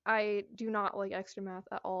do not like extra math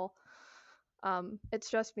at all. It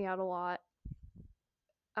stressed me out a lot.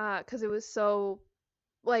 Because it was so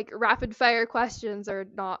like rapid fire questions are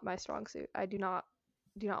not my strong suit. I do not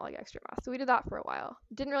like extra math. So we did that for a while.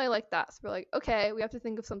 Didn't really like that. So we're like, okay, we have to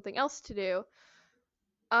think of something else to do.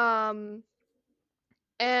 And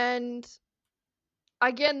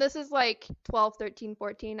again, this is like 12, 13,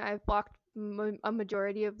 14. I've blocked a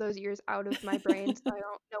majority of those years out of my brain, so I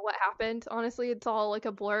don't know what happened. Honestly, it's all like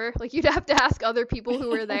a blur. Like you'd have to ask other people who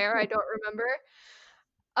were there. I don't remember.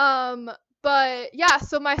 But yeah,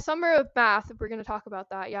 so my summer of math, if we're going to talk about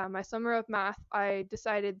that, yeah, my summer of math, I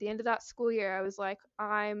decided the end of that school year, I was like,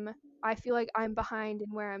 I feel like I'm behind in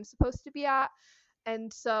where I'm supposed to be at.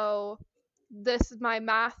 And so this is my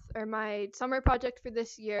math, or my summer project for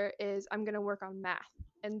this year is I'm going to work on math.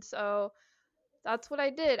 And so that's what I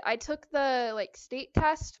did. I took the like state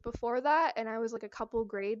test before that, and I was like a couple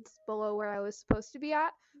grades below where I was supposed to be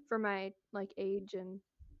at for my like age and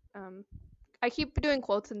I keep doing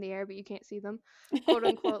quotes in the air, but you can't see them. Quote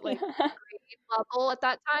unquote, like grade level at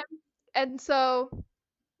that time. And so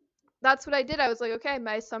that's what I did. I was like, okay,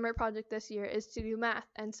 my summer project this year is to do math.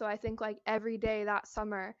 And so I think like every day that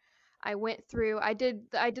summer, I went through. I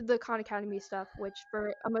did the Khan Academy stuff, which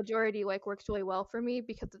for a majority like works really well for me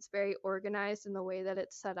because it's very organized in the way that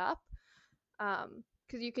it's set up.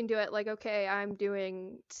 Because you can do it like, okay, I'm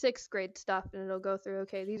doing 6th grade stuff, and it'll go through,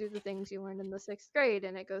 okay, these are the things you learned in the 6th grade,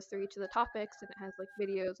 and it goes through each of the topics, and it has like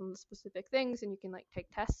videos on the specific things, and you can like take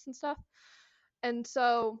tests and stuff. And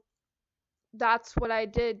so that's what I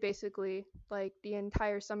did basically, like the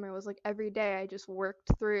entire summer was like every day I just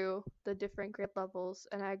worked through the different grade levels,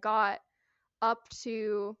 and I got up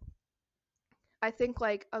to I think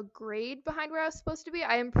like a grade behind where I was supposed to be.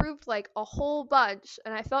 I improved like a whole bunch,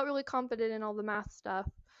 and I felt really confident in all the math stuff.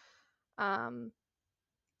 Um,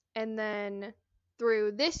 and then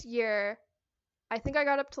through this year, I think I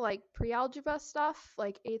got up to like pre-algebra stuff,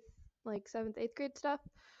 like 7th, 8th grade stuff.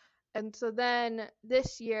 And so then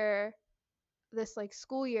this year, this like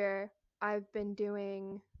school year, I've been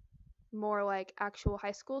doing more like actual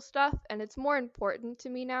high school stuff, and it's more important to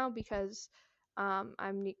me now because I'm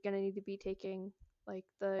gonna need to be taking like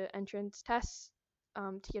the entrance tests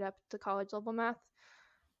to get up to college level math,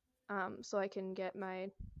 so I can get my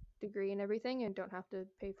degree and everything and don't have to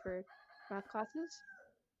pay for math classes,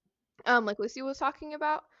 like Lucy was talking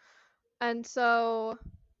about. And so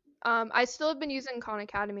I still have been using Khan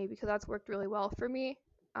Academy because that's worked really well for me.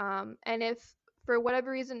 And if for whatever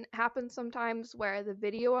reason it happens sometimes where the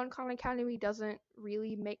video on Khan Academy doesn't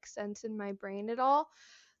really make sense in my brain at all,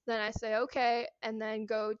 then I say okay, and then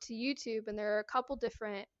go to YouTube, and there are a couple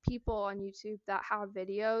different people on YouTube that have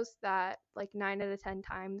videos that like 9 out of 10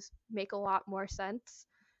 times make a lot more sense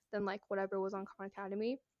than like whatever was on Khan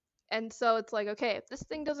Academy. And so it's like, okay, if this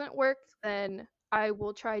thing doesn't work, then I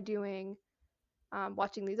will try doing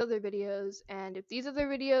watching these other videos, and if these other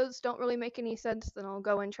videos don't really make any sense, then I'll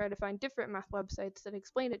go and try to find different math websites that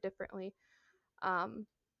explain it differently, um,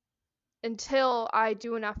 until I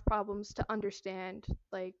do enough problems to understand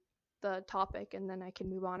like the topic, and then I can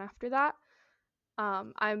move on after that.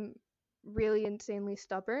 I'm really insanely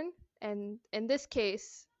stubborn, and in this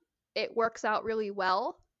case, it works out really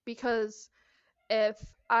well because if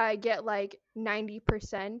I get like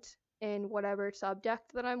 90% in whatever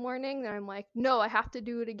subject that I'm learning, then I'm like, no, I have to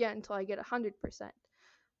do it again until I get 100%.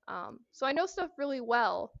 So I know stuff really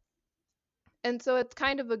well. And so it's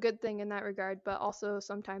kind of a good thing in that regard, but also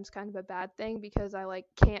sometimes kind of a bad thing because I like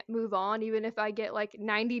can't move on. Even if I get like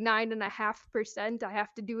 99.5%, I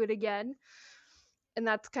have to do it again. And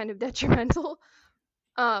that's kind of detrimental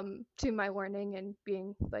to my learning and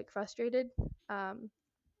being like frustrated. Um,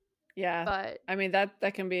 Yeah. but I mean, that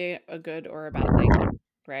can be a good or a bad thing,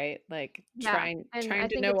 right? Like yeah, and I trying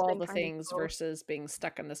to think know it's all been the kind of things both. versus being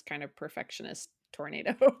stuck in this kind of perfectionist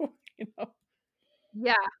tornado, you know?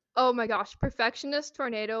 Yeah. Oh my gosh, perfectionist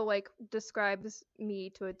tornado like describes me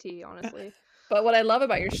to a T, honestly. But what I love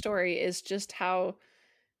about your story is just how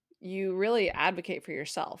you really advocate for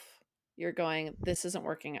yourself. You're going, this isn't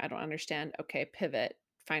working. I don't understand. Okay, pivot,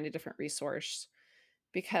 find a different resource.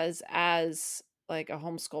 Because as like a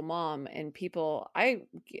homeschool mom and people,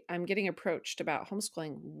 I'm getting approached about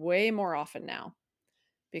homeschooling way more often now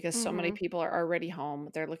because so many Mhm. people are already home.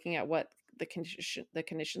 They're looking at what the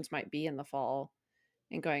conditions might be in the fall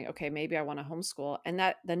and going, okay, maybe I want to homeschool. And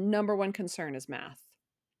that the number one concern is math.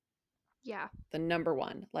 Yeah. The number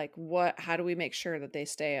one, like what, how do we make sure that they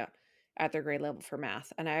stay at their grade level for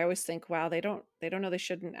math? And I always think, wow, they don't know, they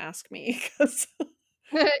shouldn't ask me because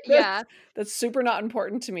Yeah. that's super not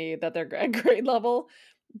important to me that they're at grade level.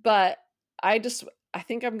 But I just, I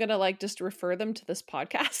think I'm gonna like just refer them to this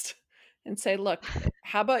podcast and say, look,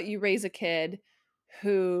 how about you raise a kid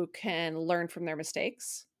who can learn from their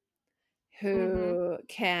mistakes, Mhm. who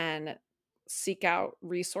can seek out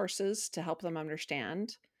resources to help them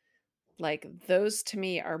understand. Like those to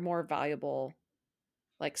me are more valuable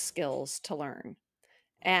like skills to learn.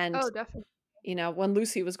 And Oh, definitely. when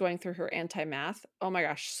Lucy was going through her anti-math, oh my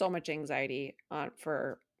gosh, so much anxiety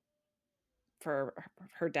for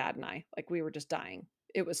her dad and I. Like we were just dying.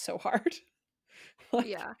 It was so hard. Like,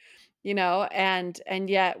 Yeah. and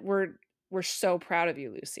yet we're so proud of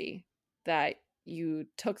you, Lucy, that you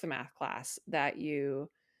took the math class, that you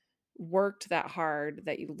worked that hard,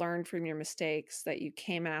 that you learned from your mistakes, that you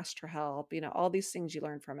came and asked for help, all these things you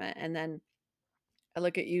learned from it. And then I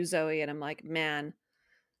look at you, Zoe, and I'm like, man,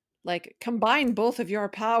 like combine both of your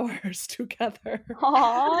powers together.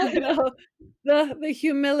 Aw. you know, the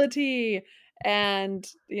humility and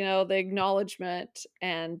the acknowledgement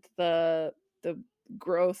and the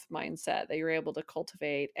growth mindset that you're able to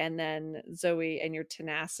cultivate, and then Zoe and your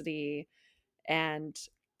tenacity and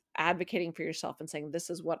advocating for yourself and saying this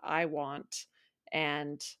is what I want,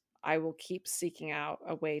 and I will keep seeking out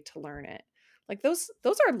a way to learn it. Like those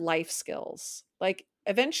are life skills. Like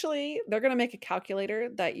eventually they're going to make a calculator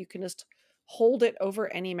that you can just hold it over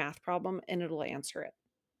any math problem and it'll answer it.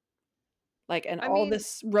 Like, and I all mean,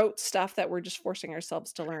 this rote stuff that we're just forcing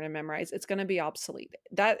ourselves to learn and memorize, it's going to be obsolete.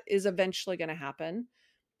 That is eventually going to happen.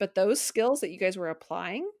 But those skills that you guys were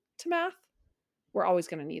applying to math, we're always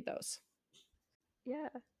going to need those. yeah.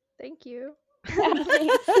 Thank you. Yeah,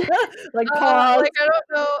 thanks. Like pause. Like I don't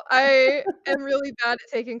know. I am really bad at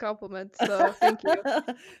taking compliments, so thank you.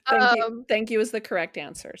 Thank you. Um, Thank you is the correct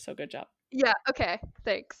answer. So good job. yeah, okay.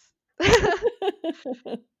 Thanks.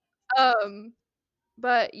 Um,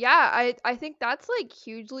 but yeah, I think that's like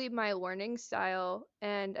hugely my learning style.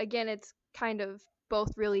 And again, it's kind of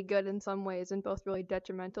both really good in some ways and both really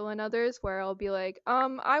detrimental in others, where I'll be like,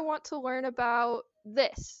 I want to learn about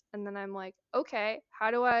this. And then I'm like, okay, how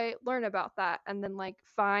do I learn about that? And then like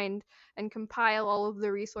find and compile all of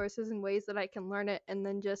the resources and ways that I can learn it and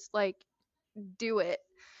then just like do it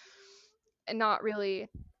and not really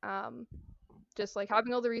um just like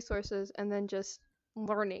having all the resources and then just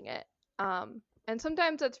learning it. And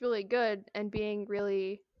sometimes that's really good, and being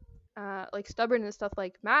really like stubborn and stuff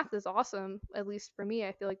like math is awesome. At least for me,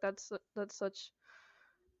 I feel like that's such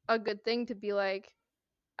a good thing to be like,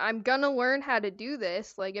 I'm gonna learn how to do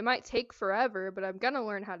this. Like it might take forever, but I'm gonna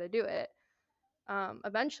learn how to do it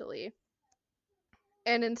eventually.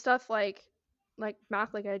 And in stuff like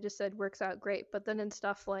math, like I just said, works out great, but then in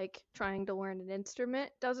stuff like trying to learn an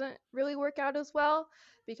instrument doesn't really work out as well,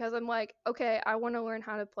 because I'm like, okay, I want to learn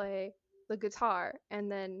how to play the guitar, and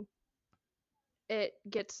then it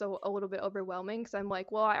gets so a little bit overwhelming because I'm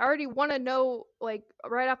like, well, I already want to know like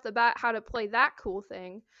right off the bat how to play that cool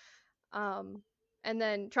thing. um and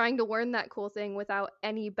then trying to learn that cool thing without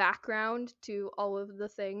any background to all of the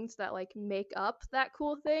things that like make up that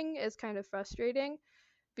cool thing is kind of frustrating,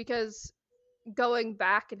 because going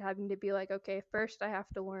back and having to be like, okay, first I have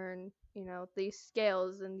to learn, you know, these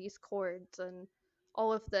scales and these chords and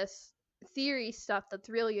all of this theory stuff that's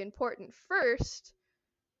really important first,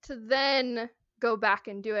 to then go back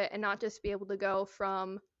and do it, and not just be able to go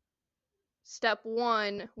from step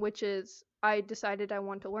 1, which is I decided I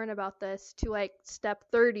want to learn about this, to like step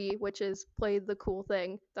 30, which is play the cool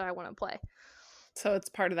thing that I want to play. So it's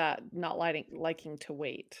part of that not liking to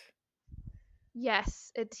wait.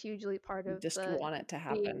 Yes, it's hugely part You of just the want it to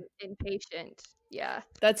being happen. impatient. Yeah.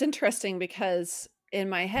 That's interesting, because in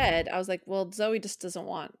my head, I was like, well, Zoe just doesn't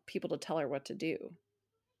want people to tell her what to do.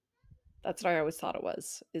 That's what I always thought it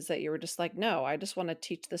was, is that you were just like, no, I just want to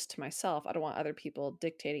teach this to myself. I don't want other people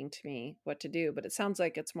dictating to me what to do. But it sounds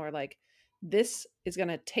like it's more like, this is going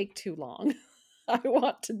to take too long. I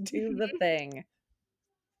want to do the thing.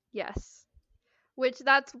 Yes. Which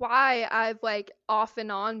that's why I've like off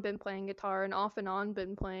and on been playing guitar and off and on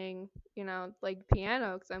been playing, you know, like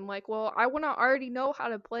piano, because I'm like, well, I want to already know how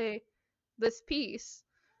to play this piece.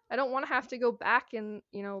 I don't want to have to go back and,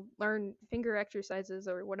 you know, learn finger exercises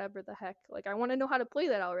or whatever the heck. Like, I want to know how to play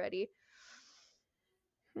that already.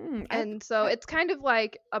 And so it's kind of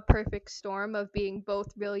like a perfect storm of being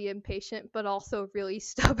both really impatient but also really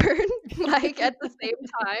stubborn, like at the same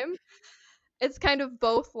time. It's kind of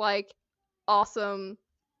both like awesome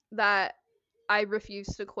that I refuse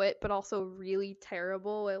to quit, but also really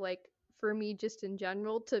terrible at, like, for me just in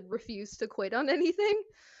general to refuse to quit on anything.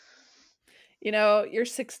 You know, you're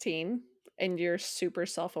 16 and you're super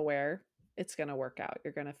self-aware. It's going to work out.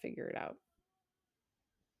 You're going to figure it out.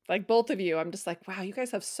 Like both of you, I'm just like, wow, you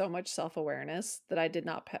guys have so much self-awareness that I did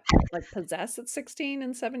not possess at 16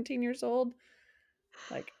 and 17 years old.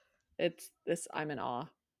 Like, I'm in awe.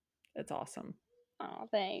 It's awesome. Oh,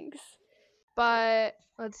 thanks. But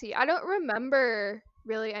let's see, I don't remember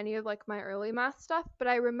really any of like my early math stuff, but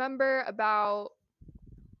I remember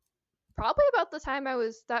probably about the time I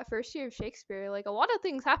was that first year of Shakespeare. Like, a lot of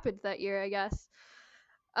things happened that year, I guess.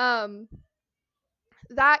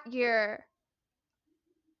 That year,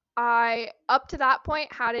 I, up to that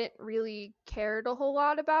point, hadn't really cared a whole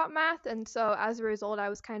lot about math, and so as a result, I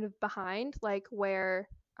was kind of behind, like, where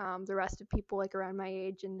the rest of people, like, around my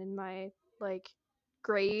age and in my, like,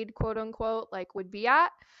 grade, quote unquote, like, would be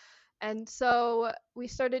at. And so we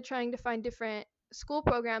started trying to find different school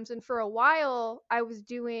programs, and for a while, I was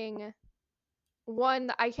doing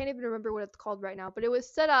one, I can't even remember what it's called right now, but it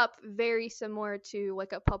was set up very similar to,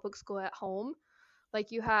 like, a public school at home.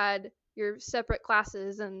 Like, you had your separate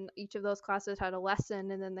classes, and each of those classes had a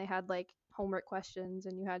lesson, and then they had like homework questions,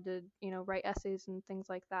 and you had to, you know, write essays and things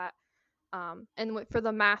like that. And for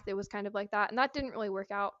the math, it was kind of like that, and that didn't really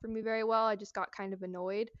work out for me very well. I just got kind of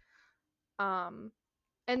annoyed. And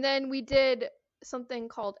then we did something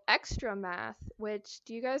called Extra Math, which,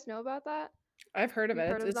 do you guys know about that? I've heard of You've it.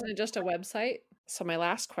 heard of Isn't that? it just a website? So my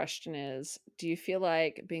last question is, do you feel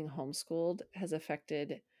like being homeschooled has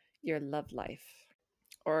affected your love life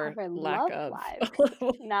or Our lack love of? life.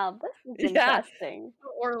 Now this is Yeah. interesting.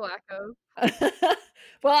 Or lack of.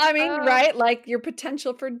 Well, I mean, right? Like your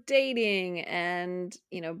potential for dating and,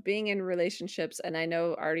 you know, being in relationships. And I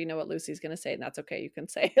already know what Lucy's going to say, and that's okay. You can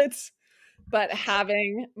say it. But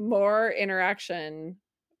having more interaction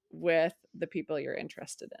with the people you're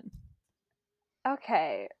interested in.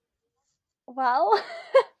 Okay. Well,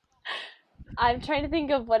 I'm trying to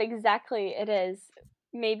think of what exactly it is.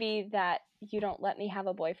 Maybe that you don't let me have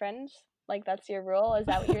a boyfriend. Like, that's your rule? Is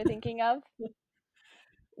that what you're thinking of?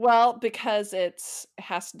 Well, because it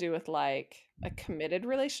has to do with like a committed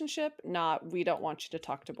relationship, not we don't want you to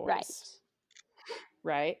talk to boys.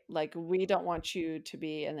 Right? Like, we don't want you to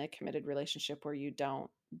be in a committed relationship where you don't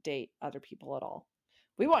date other people at all.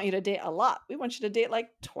 We want you to date a lot. We want you to date like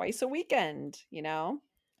twice a weekend, you know?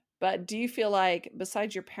 But do you feel like,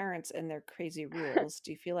 besides your parents and their crazy rules,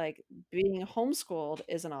 do you feel like being homeschooled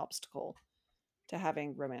is an obstacle to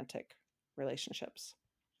having romantic relationships?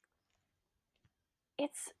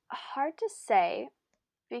 It's hard to say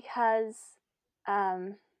because,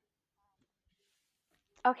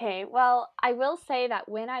 okay, well, I will say that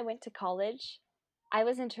when I went to college, I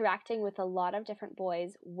was interacting with a lot of different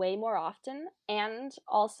boys way more often, and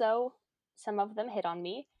also some of them hit on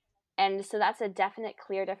me. And so that's a definite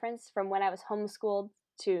clear difference from when I was homeschooled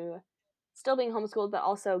to still being homeschooled, but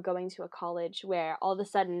also going to a college where all of a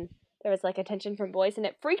sudden there was like attention from boys, and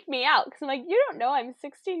it freaked me out because I'm like, you don't know I'm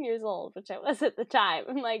 16 years old, which I was at the time.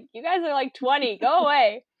 I'm like, you guys are like 20, go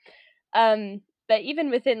away. But even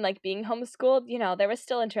within like being homeschooled, you know, there was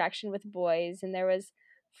still interaction with boys, and there was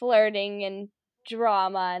flirting and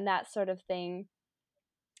drama and that sort of thing.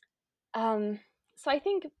 So I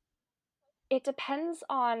think it depends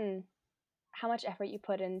on how much effort you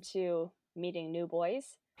put into meeting new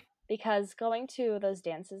boys, because going to those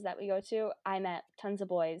dances that we go to, I met tons of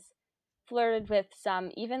boys, flirted with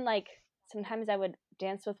some, even like sometimes I would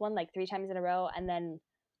dance with one like 3 times in a row and then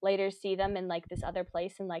later see them in like this other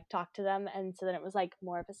place and like talk to them, and so then it was like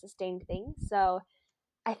more of a sustained thing. So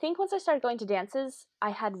I think once I started going to dances, I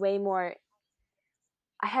had more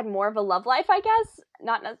of a love life, I guess.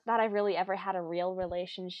 Not that I really ever had a real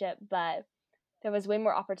relationship, but there was way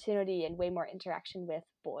more opportunity and way more interaction with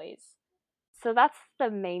boys. So that's the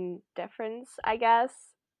main difference, I guess.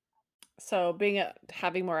 So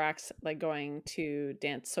having more acts, like going to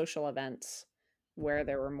dance social events where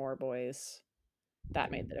there were more boys,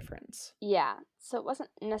 that made the difference. Yeah. So it wasn't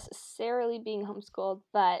necessarily being homeschooled,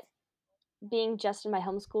 but being just in my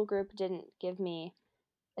homeschool group didn't give me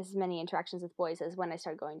as many interactions with boys as when I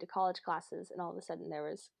started going to college classes, and all of a sudden there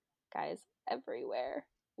was guys everywhere,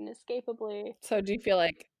 inescapably. So do you feel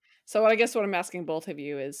like, so I guess what I'm asking both of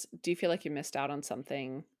you is, do you feel like you missed out on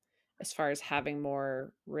something as far as having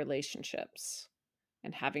more relationships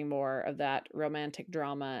and having more of that romantic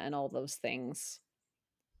drama and all those things?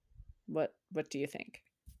 What do you think?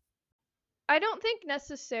 I don't think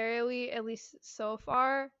necessarily, at least so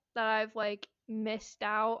far, that I've like missed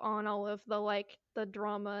out on all of the like the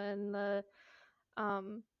drama and the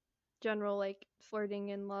um general like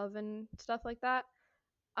flirting and love and stuff like that.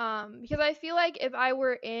 Because I feel like if I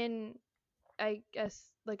were in, I guess,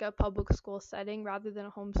 like a public school setting rather than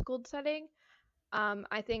a homeschooled setting,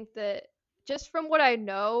 I think that just from what I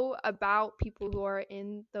know about people who are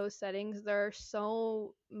in those settings, there's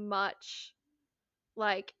so much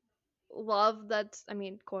like love that's, I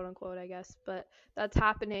mean, quote unquote, I guess, but that's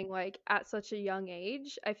happening like at such a young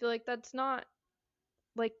age. I feel like that's not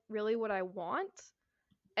like really what I want.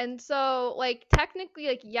 And so like technically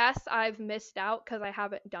like yes, I've missed out cuz I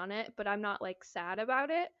haven't done it, but I'm not like sad about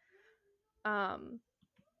it. Um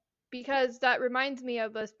because that reminds me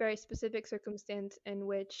of a very specific circumstance in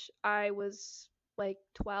which I was like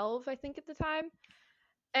 12, I think, at the time.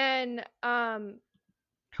 And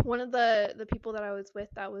one of the people that I was with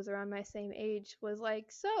that was around my same age was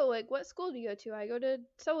like, "So, like what school do you go to?" "I go to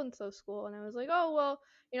so and so school." And I was like, "Oh, well,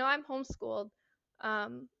 I'm homeschooled."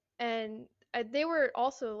 And they were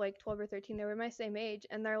also like 12 or 13. They were my same age,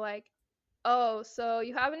 and they're like, "Oh, so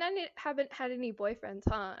you haven't had any boyfriends,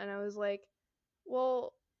 huh?" And I was like,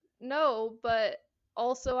 "Well, no, but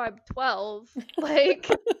also I'm 12." Like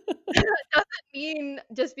doesn't mean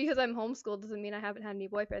just because I'm homeschooled doesn't mean I haven't had any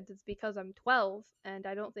boyfriends. It's because I'm 12 and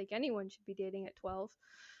I don't think anyone should be dating at 12.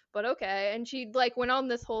 But okay. And she like went on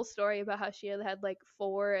this whole story about how she had like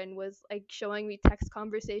 4 and was like showing me text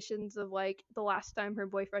conversations of like the last time her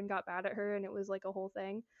boyfriend got mad at her, and it was like a whole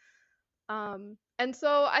thing. And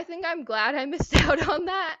so I think I'm glad I missed out on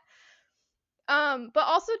that. But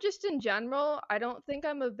also just in general, I don't think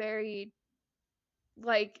I'm a very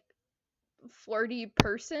like flirty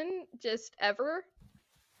person just ever.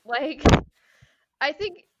 Like I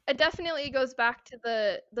think it definitely goes back to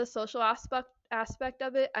the social aspect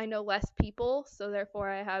of it. I know less people, so therefore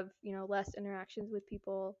I have, less interactions with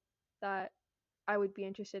people that I would be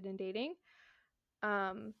interested in dating.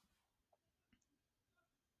 Um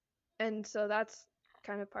and so that's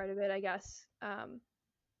kind of part of it, I guess.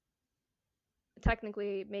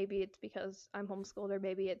 Technically maybe it's because I'm homeschooled, or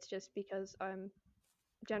maybe it's just because I'm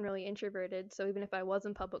generally introverted. So even if I was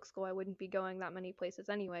in public school, I wouldn't be going that many places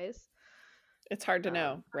anyways. It's hard to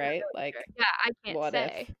know, I'm not right? really Like, sure. Yeah, I can't what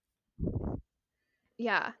say. if?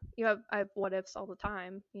 Yeah, I have what ifs all the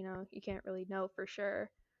time. You can't really know for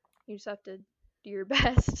sure. You just have to do your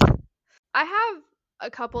best. I have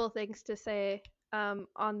a couple of things to say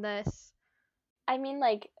on this. I mean,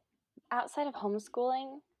 like, outside of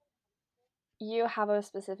homeschooling, you have a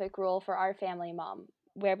specific rule for our family, Mom,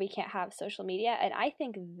 where we can't have social media, and I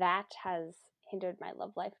think that has hindered my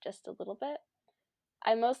love life just a little bit.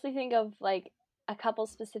 I mostly think of like a couple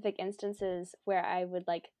specific instances where I would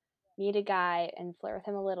like meet a guy and flirt with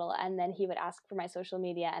him a little, and then he would ask for my social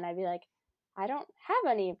media, and I'd be like, I don't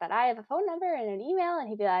have any, but I have a phone number and an email, and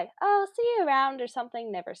he'd be like, oh, see you around or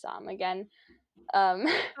something. Never saw him again. And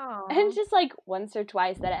Oh, just like once or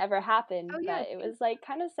twice that it ever happened, oh yeah, but it was like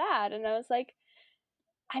kind of sad, and I was like,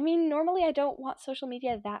 I mean, normally I don't want social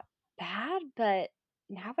media that bad, but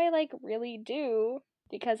now I like really do,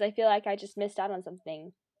 because I feel like I just missed out on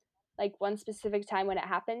something. Like one specific time when it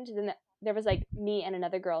happened, then there was like me and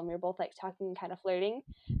another girl, and we were both like talking and kind of flirting,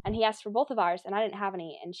 and he asked for both of ours, and I didn't have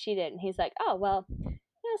any, and she did, and he's like, oh well,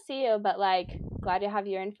 see you, but like glad to have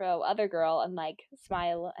your info, other girl, and like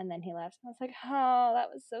smile, and then he left. I was like, oh, that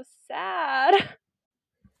was so sad.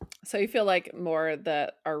 So you feel like more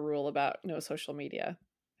that our rule about no social media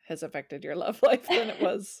has affected your love life than it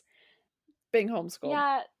was being homeschooled.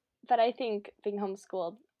 Yeah, but I think being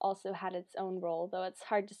homeschooled also had its own role, though it's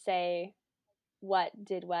hard to say what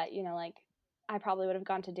did what, like I probably would have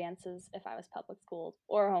gone to dances if I was public schooled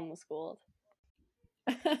or homeschooled.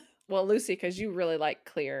 Well, Lucy, because you really like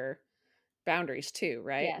clear boundaries too,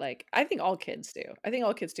 right? Yes. Like I think all kids do.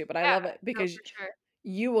 But I love it because for sure.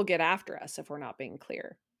 you will get after us if we're not being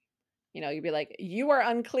clear. You'd be like, you are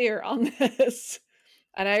unclear on this.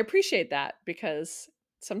 And I appreciate that because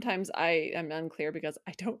sometimes I am unclear because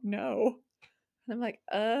I don't know. And I'm like,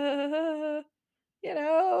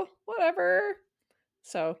 whatever.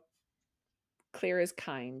 So clear is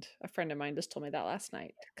kind. A friend of mine just told me that last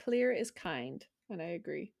night. Clear is kind. And I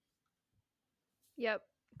agree. Yep.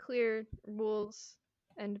 Clear rules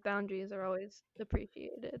and boundaries are always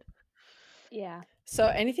appreciated. Yeah. So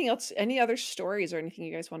anything else, any other stories or anything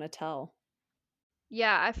you guys want to tell?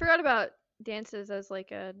 Yeah, I forgot about dances as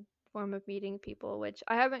like a form of meeting people, which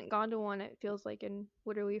I haven't gone to one, it feels like, in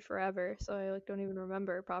literally forever, so I like don't even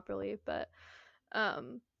remember properly.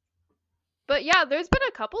 Um but yeah, there's been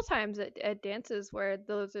a couple times at dances where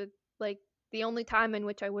those are like the only time in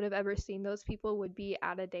which I would have ever seen those people would be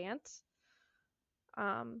at a dance.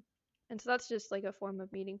 And so that's just like a form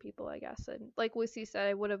of meeting people, I guess. And like Lucy said,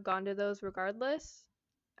 I would have gone to those regardless,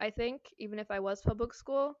 I think, even if I was public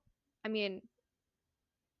school. I mean,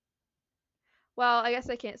 well, I guess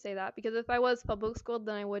I can't say that because if I was public school,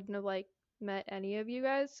 then I wouldn't have like met any of you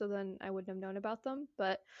guys, so then I wouldn't have known about them.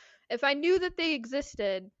 But if I knew that they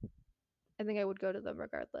existed, I think I would go to them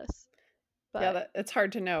regardless. But yeah, it's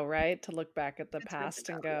hard to know, right? To look back at the it's hard to past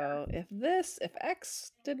and know, go, if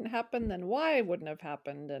X didn't happen, then Y wouldn't have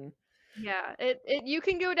happened. And yeah, it you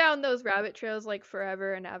can go down those rabbit trails like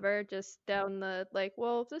forever and ever, just down the like,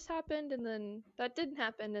 well, this happened and then that didn't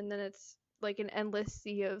happen, and then it's like an endless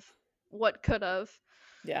sea of what could have.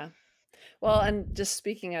 yeah. Well, and just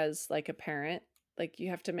speaking as like a parent, like you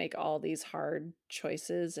have to make all these hard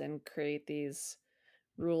choices and create these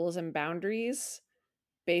rules and boundaries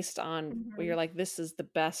based on what you're like, this is the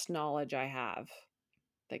best knowledge I have.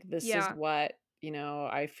 Like this is Yeah. what,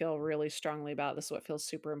 I feel really strongly about. This is what feels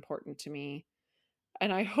super important to me.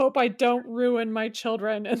 And I hope I don't ruin my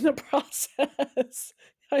children in the process.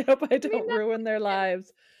 I hope I don't ruin their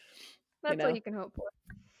lives. That's all you can hope for.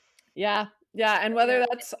 Yeah. Yeah. And whether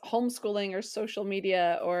that's homeschooling or social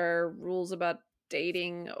media or rules about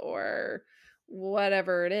dating or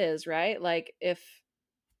whatever it is, right? Like if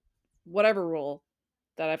whatever rule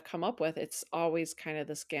that I've come up with, it's always kind of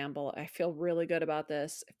this gamble. I feel really good about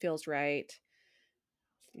this. It feels right.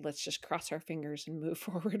 Let's just cross our fingers and move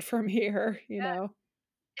forward from here,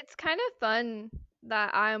 It's kind of fun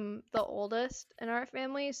that I'm the oldest in our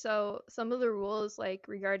family, so some of the rules like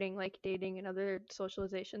regarding like dating and other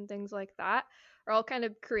socialization things like that are all kind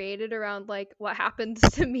of created around like what happens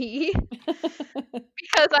to me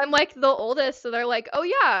because I'm like the oldest, so they're like, "Oh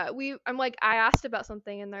yeah, I'm like I asked about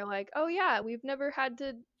something and they're like, "Oh yeah, we've never had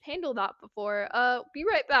to handle that before. Be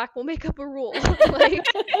right back. We'll make up a rule." Like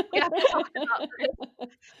we have to talk about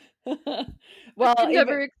this. Well, I've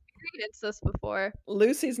never experienced this before.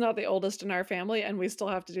 Lucy's not the oldest in our family, and we still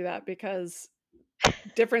have to do that because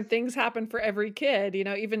different things happen for every kid,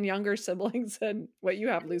 even younger siblings than what you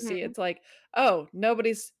have, Lucy. It's like, oh,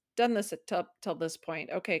 nobody's done this till this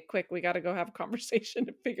point. Okay, quick, we got to go have a conversation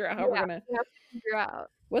to figure out how we're gonna we have to figure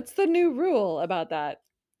out. What's the new rule about that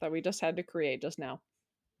we just had to create just now?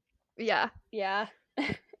 Yeah.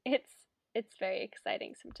 It's very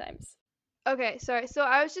exciting sometimes. Okay, sorry. So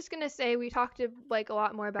I was just gonna say we talked like a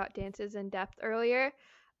lot more about dances in depth earlier,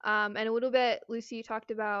 and a little bit. Lucy, you talked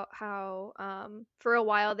about how for a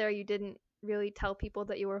while there you didn't really tell people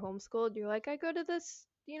that you were homeschooled. You're like, I go to this,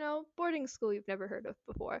 boarding school you've never heard of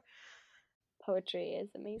before. Poetry is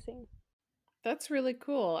amazing. That's really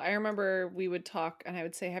cool. I remember we would talk, and I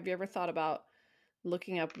would say, "Have you ever thought about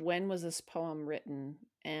looking up when was this poem written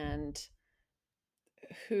and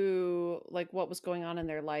who, like, what was going on in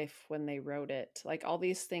their life when they wrote it?" Like all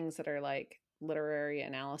these things that are like literary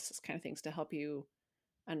analysis kind of things to help you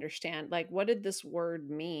understand, like, what did this word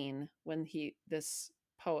mean when this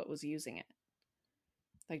poet was using it?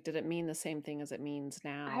 Like, did it mean the same thing as it means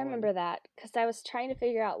now? I remember that because I was trying to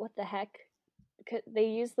figure out what the heck. They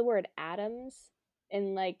used the word atoms,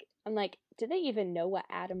 and like I'm like, did they even know what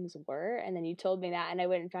atoms were? And then you told me that, and I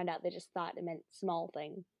went and found out they just thought it meant small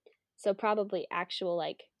thing. So probably actual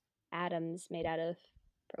like atoms made out of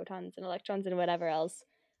protons and electrons and whatever else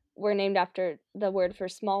were named after the word for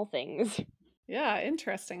small things. Yeah,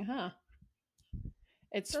 interesting, huh?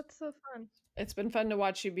 That's so fun. It's been fun to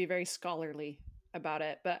watch you be very scholarly about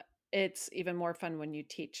it, but it's even more fun when you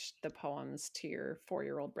teach the poems to your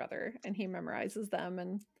 4-year-old brother and he memorizes them,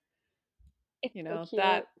 and It's you so know, cute.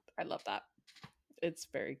 that I love that. It's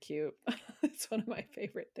very cute. It's one of my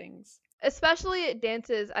favorite things. Especially at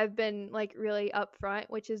dances, I've been like really upfront,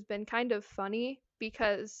 which has been kind of funny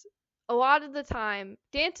because a lot of the time,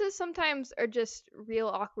 dances sometimes are just real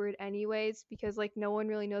awkward anyways because like no one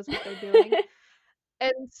really knows what they're doing.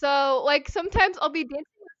 And so like sometimes I'll be dancing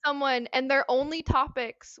with someone and their only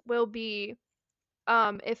topics will be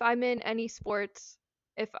if I'm in any sports,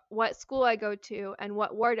 if what school I go to and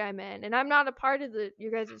what ward I'm in. And I'm not a part of the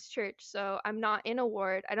your guys' church, so I'm not in a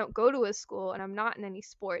ward. I don't go to a school and I'm not in any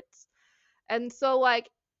sports. And so like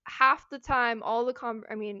half the time all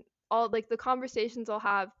like the conversations I'll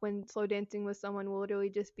have when slow dancing with someone will literally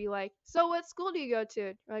just be like, "So what school do you go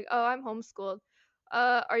to?" Like, "Oh, I'm homeschooled."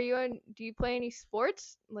 Do you play any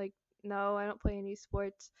sports?" Like, "No, I don't play any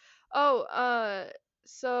sports." "Oh,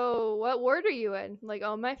 so what ward are you in?" Like,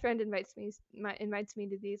 "Oh, my friend invites me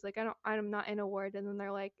to these." Like, I'm not in a ward, and then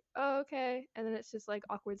they're like, "Oh, okay." And then it's just like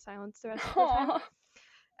awkward silence the rest of the time. Aw.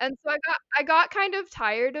 And so I got kind of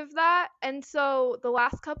tired of that. And so the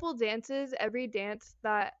last couple dances, every dance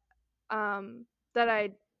that I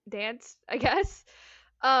danced, I guess,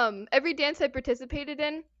 every dance I participated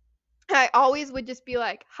in, I always would just be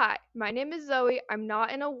like, "Hi, my name is Zoe. I'm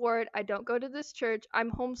not in a ward. I don't go to this church. I'm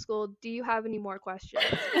homeschooled. Do you have any more questions?"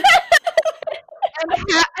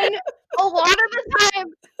 And a lot of the time,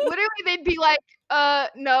 literally, they'd be like,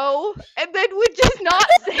 no," and then would just not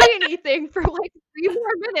say anything for like 3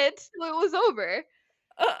 more minutes till it was over.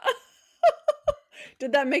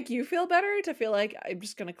 Did that make you feel better to feel like I'm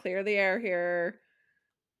just gonna clear the air here?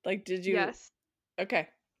 Like, did you? Yes, Okay.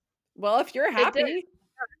 Well, if you're it did. happy,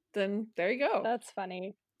 then there you go. That's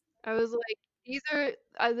funny. I was like,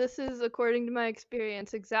 this is according to my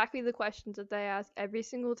experience, exactly the questions that they ask every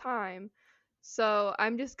single time. So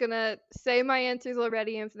I'm just gonna say my answers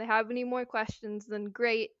already, and if they have any more questions, then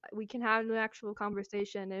great, we can have an actual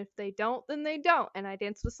conversation. And if they don't, then they don't, and I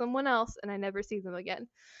dance with someone else, and I never see them again.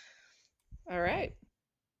 All right.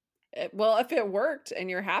 Well, if it worked and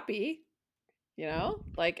you're happy,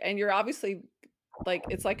 like, and you're obviously like,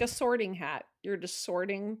 it's like a sorting hat. You're just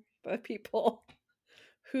sorting the people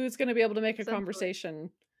who's going to be able to make a Essentially. conversation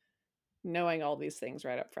knowing all these things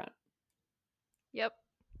right up front. Yep.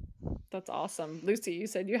 That's awesome. Lucy, you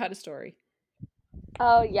said you had a story.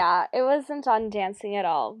 Oh yeah, it wasn't on dancing at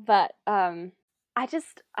all, but I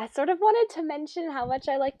sort of wanted to mention how much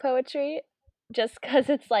I like poetry just cuz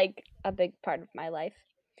it's like a big part of my life.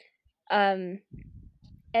 Um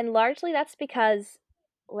and largely that's because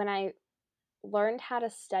when I learned how to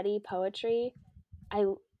study poetry, I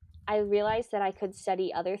I realized that I could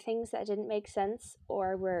study other things that didn't make sense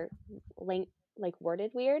or were like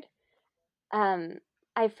worded weird. Um,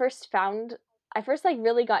 I first found I first like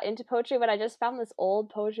really got into poetry when I just found this old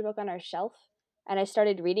poetry book on our shelf and I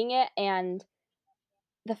started reading it, and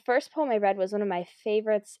the first poem I read was one of my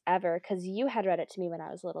favorites ever cuz you had read it to me when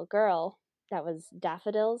I was a little girl. That was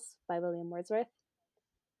Daffodils by William Wordsworth.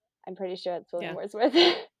 I'm pretty sure it's William Yeah. Wordsworth.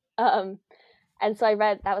 um and so I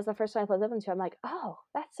read that was the first one I was open to. I'm like, "Oh,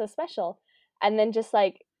 that's so special." And then just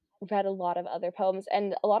like read a lot of other poems,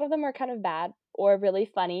 and a lot of them were kind of bad or really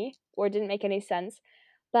funny or didn't make any sense.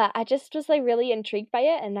 But I just was like really intrigued by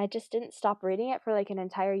it, and I just didn't stop reading it for like an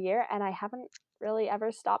entire year, and I haven't really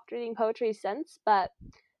ever stopped reading poetry since. But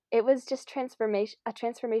it was just a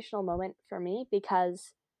transformational moment for me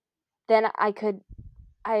because then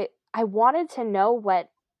I wanted to know what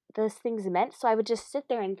those things meant, so I would just sit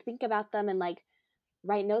there and think about them and like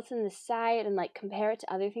write notes on the side and like compare it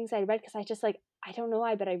to other things I read because I just like I don't know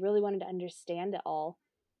why, but I really wanted to understand it all.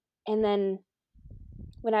 And then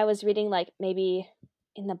when I was reading like maybe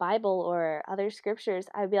in the Bible or other scriptures,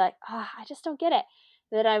 I would be like, I just don't get it.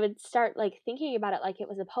 Then I would start like thinking about it like it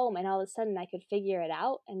was a poem, and all of a sudden I could figure it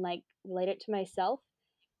out and like relate it to myself.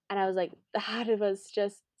 And I was like, that was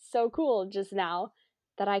just so cool just now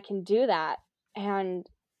that I can do that. And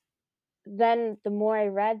then the more I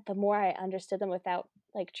read, the more I understood them without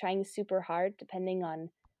like trying super hard, depending on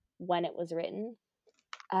when it was written.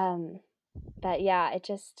 But yeah, it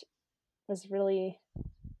just was really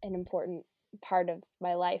an important part of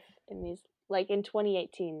my life in these, like in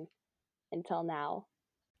 2018 until now.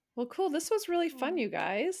 Well, cool. This was really fun, you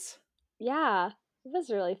guys. Yeah, it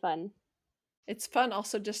was really fun. It's fun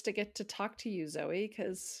also just to get to talk to you, Zoe,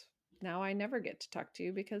 because now I never get to talk to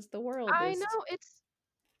you because the world I is. know,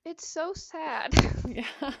 it's so sad.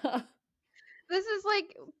 Yeah. This is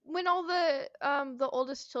like when all the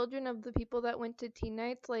oldest children of the people that went to teen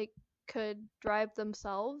nights like could drive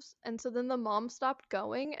themselves, and so then the mom stopped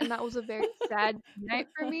going, and that was a very sad teen night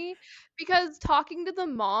for me because talking to the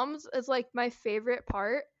moms is like my favorite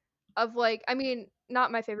part of like, I mean,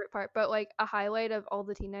 not my favorite part, but like a highlight of all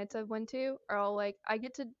the teen nights I've went to are all like I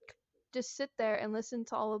get to just sit there and listen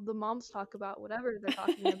to all of the moms talk about whatever they're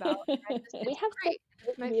talking about. We It's have such great. a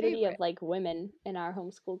It's my community of favorite. like women in our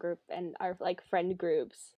homeschool group and our like friend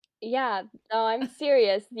groups. Yeah, no, I'm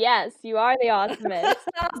serious. Yes, you are the I awesomest.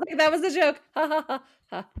 was like, that was a joke. Ha ha ha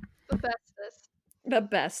ha. The bestest. The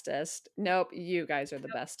bestest. Nope, you guys are the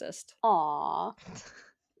bestest. Aw.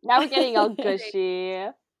 Now we're getting all Great. gushy.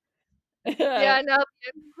 Yeah, now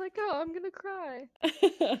I'm like, oh, I'm gonna cry.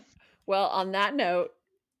 Well, on that note,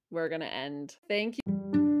 we're gonna end. Thank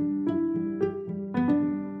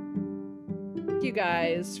you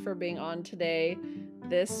guys for being on today.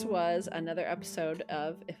 This was another episode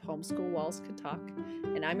of If Homeschool Walls Could Talk.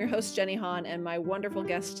 And I'm your host, Jenny Hahn, and my wonderful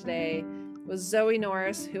guest today was Zoe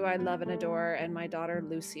Norris, who I love and adore, and my daughter,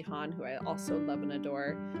 Lucy Hahn, who I also love and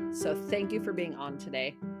adore. So thank you for being on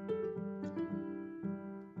today.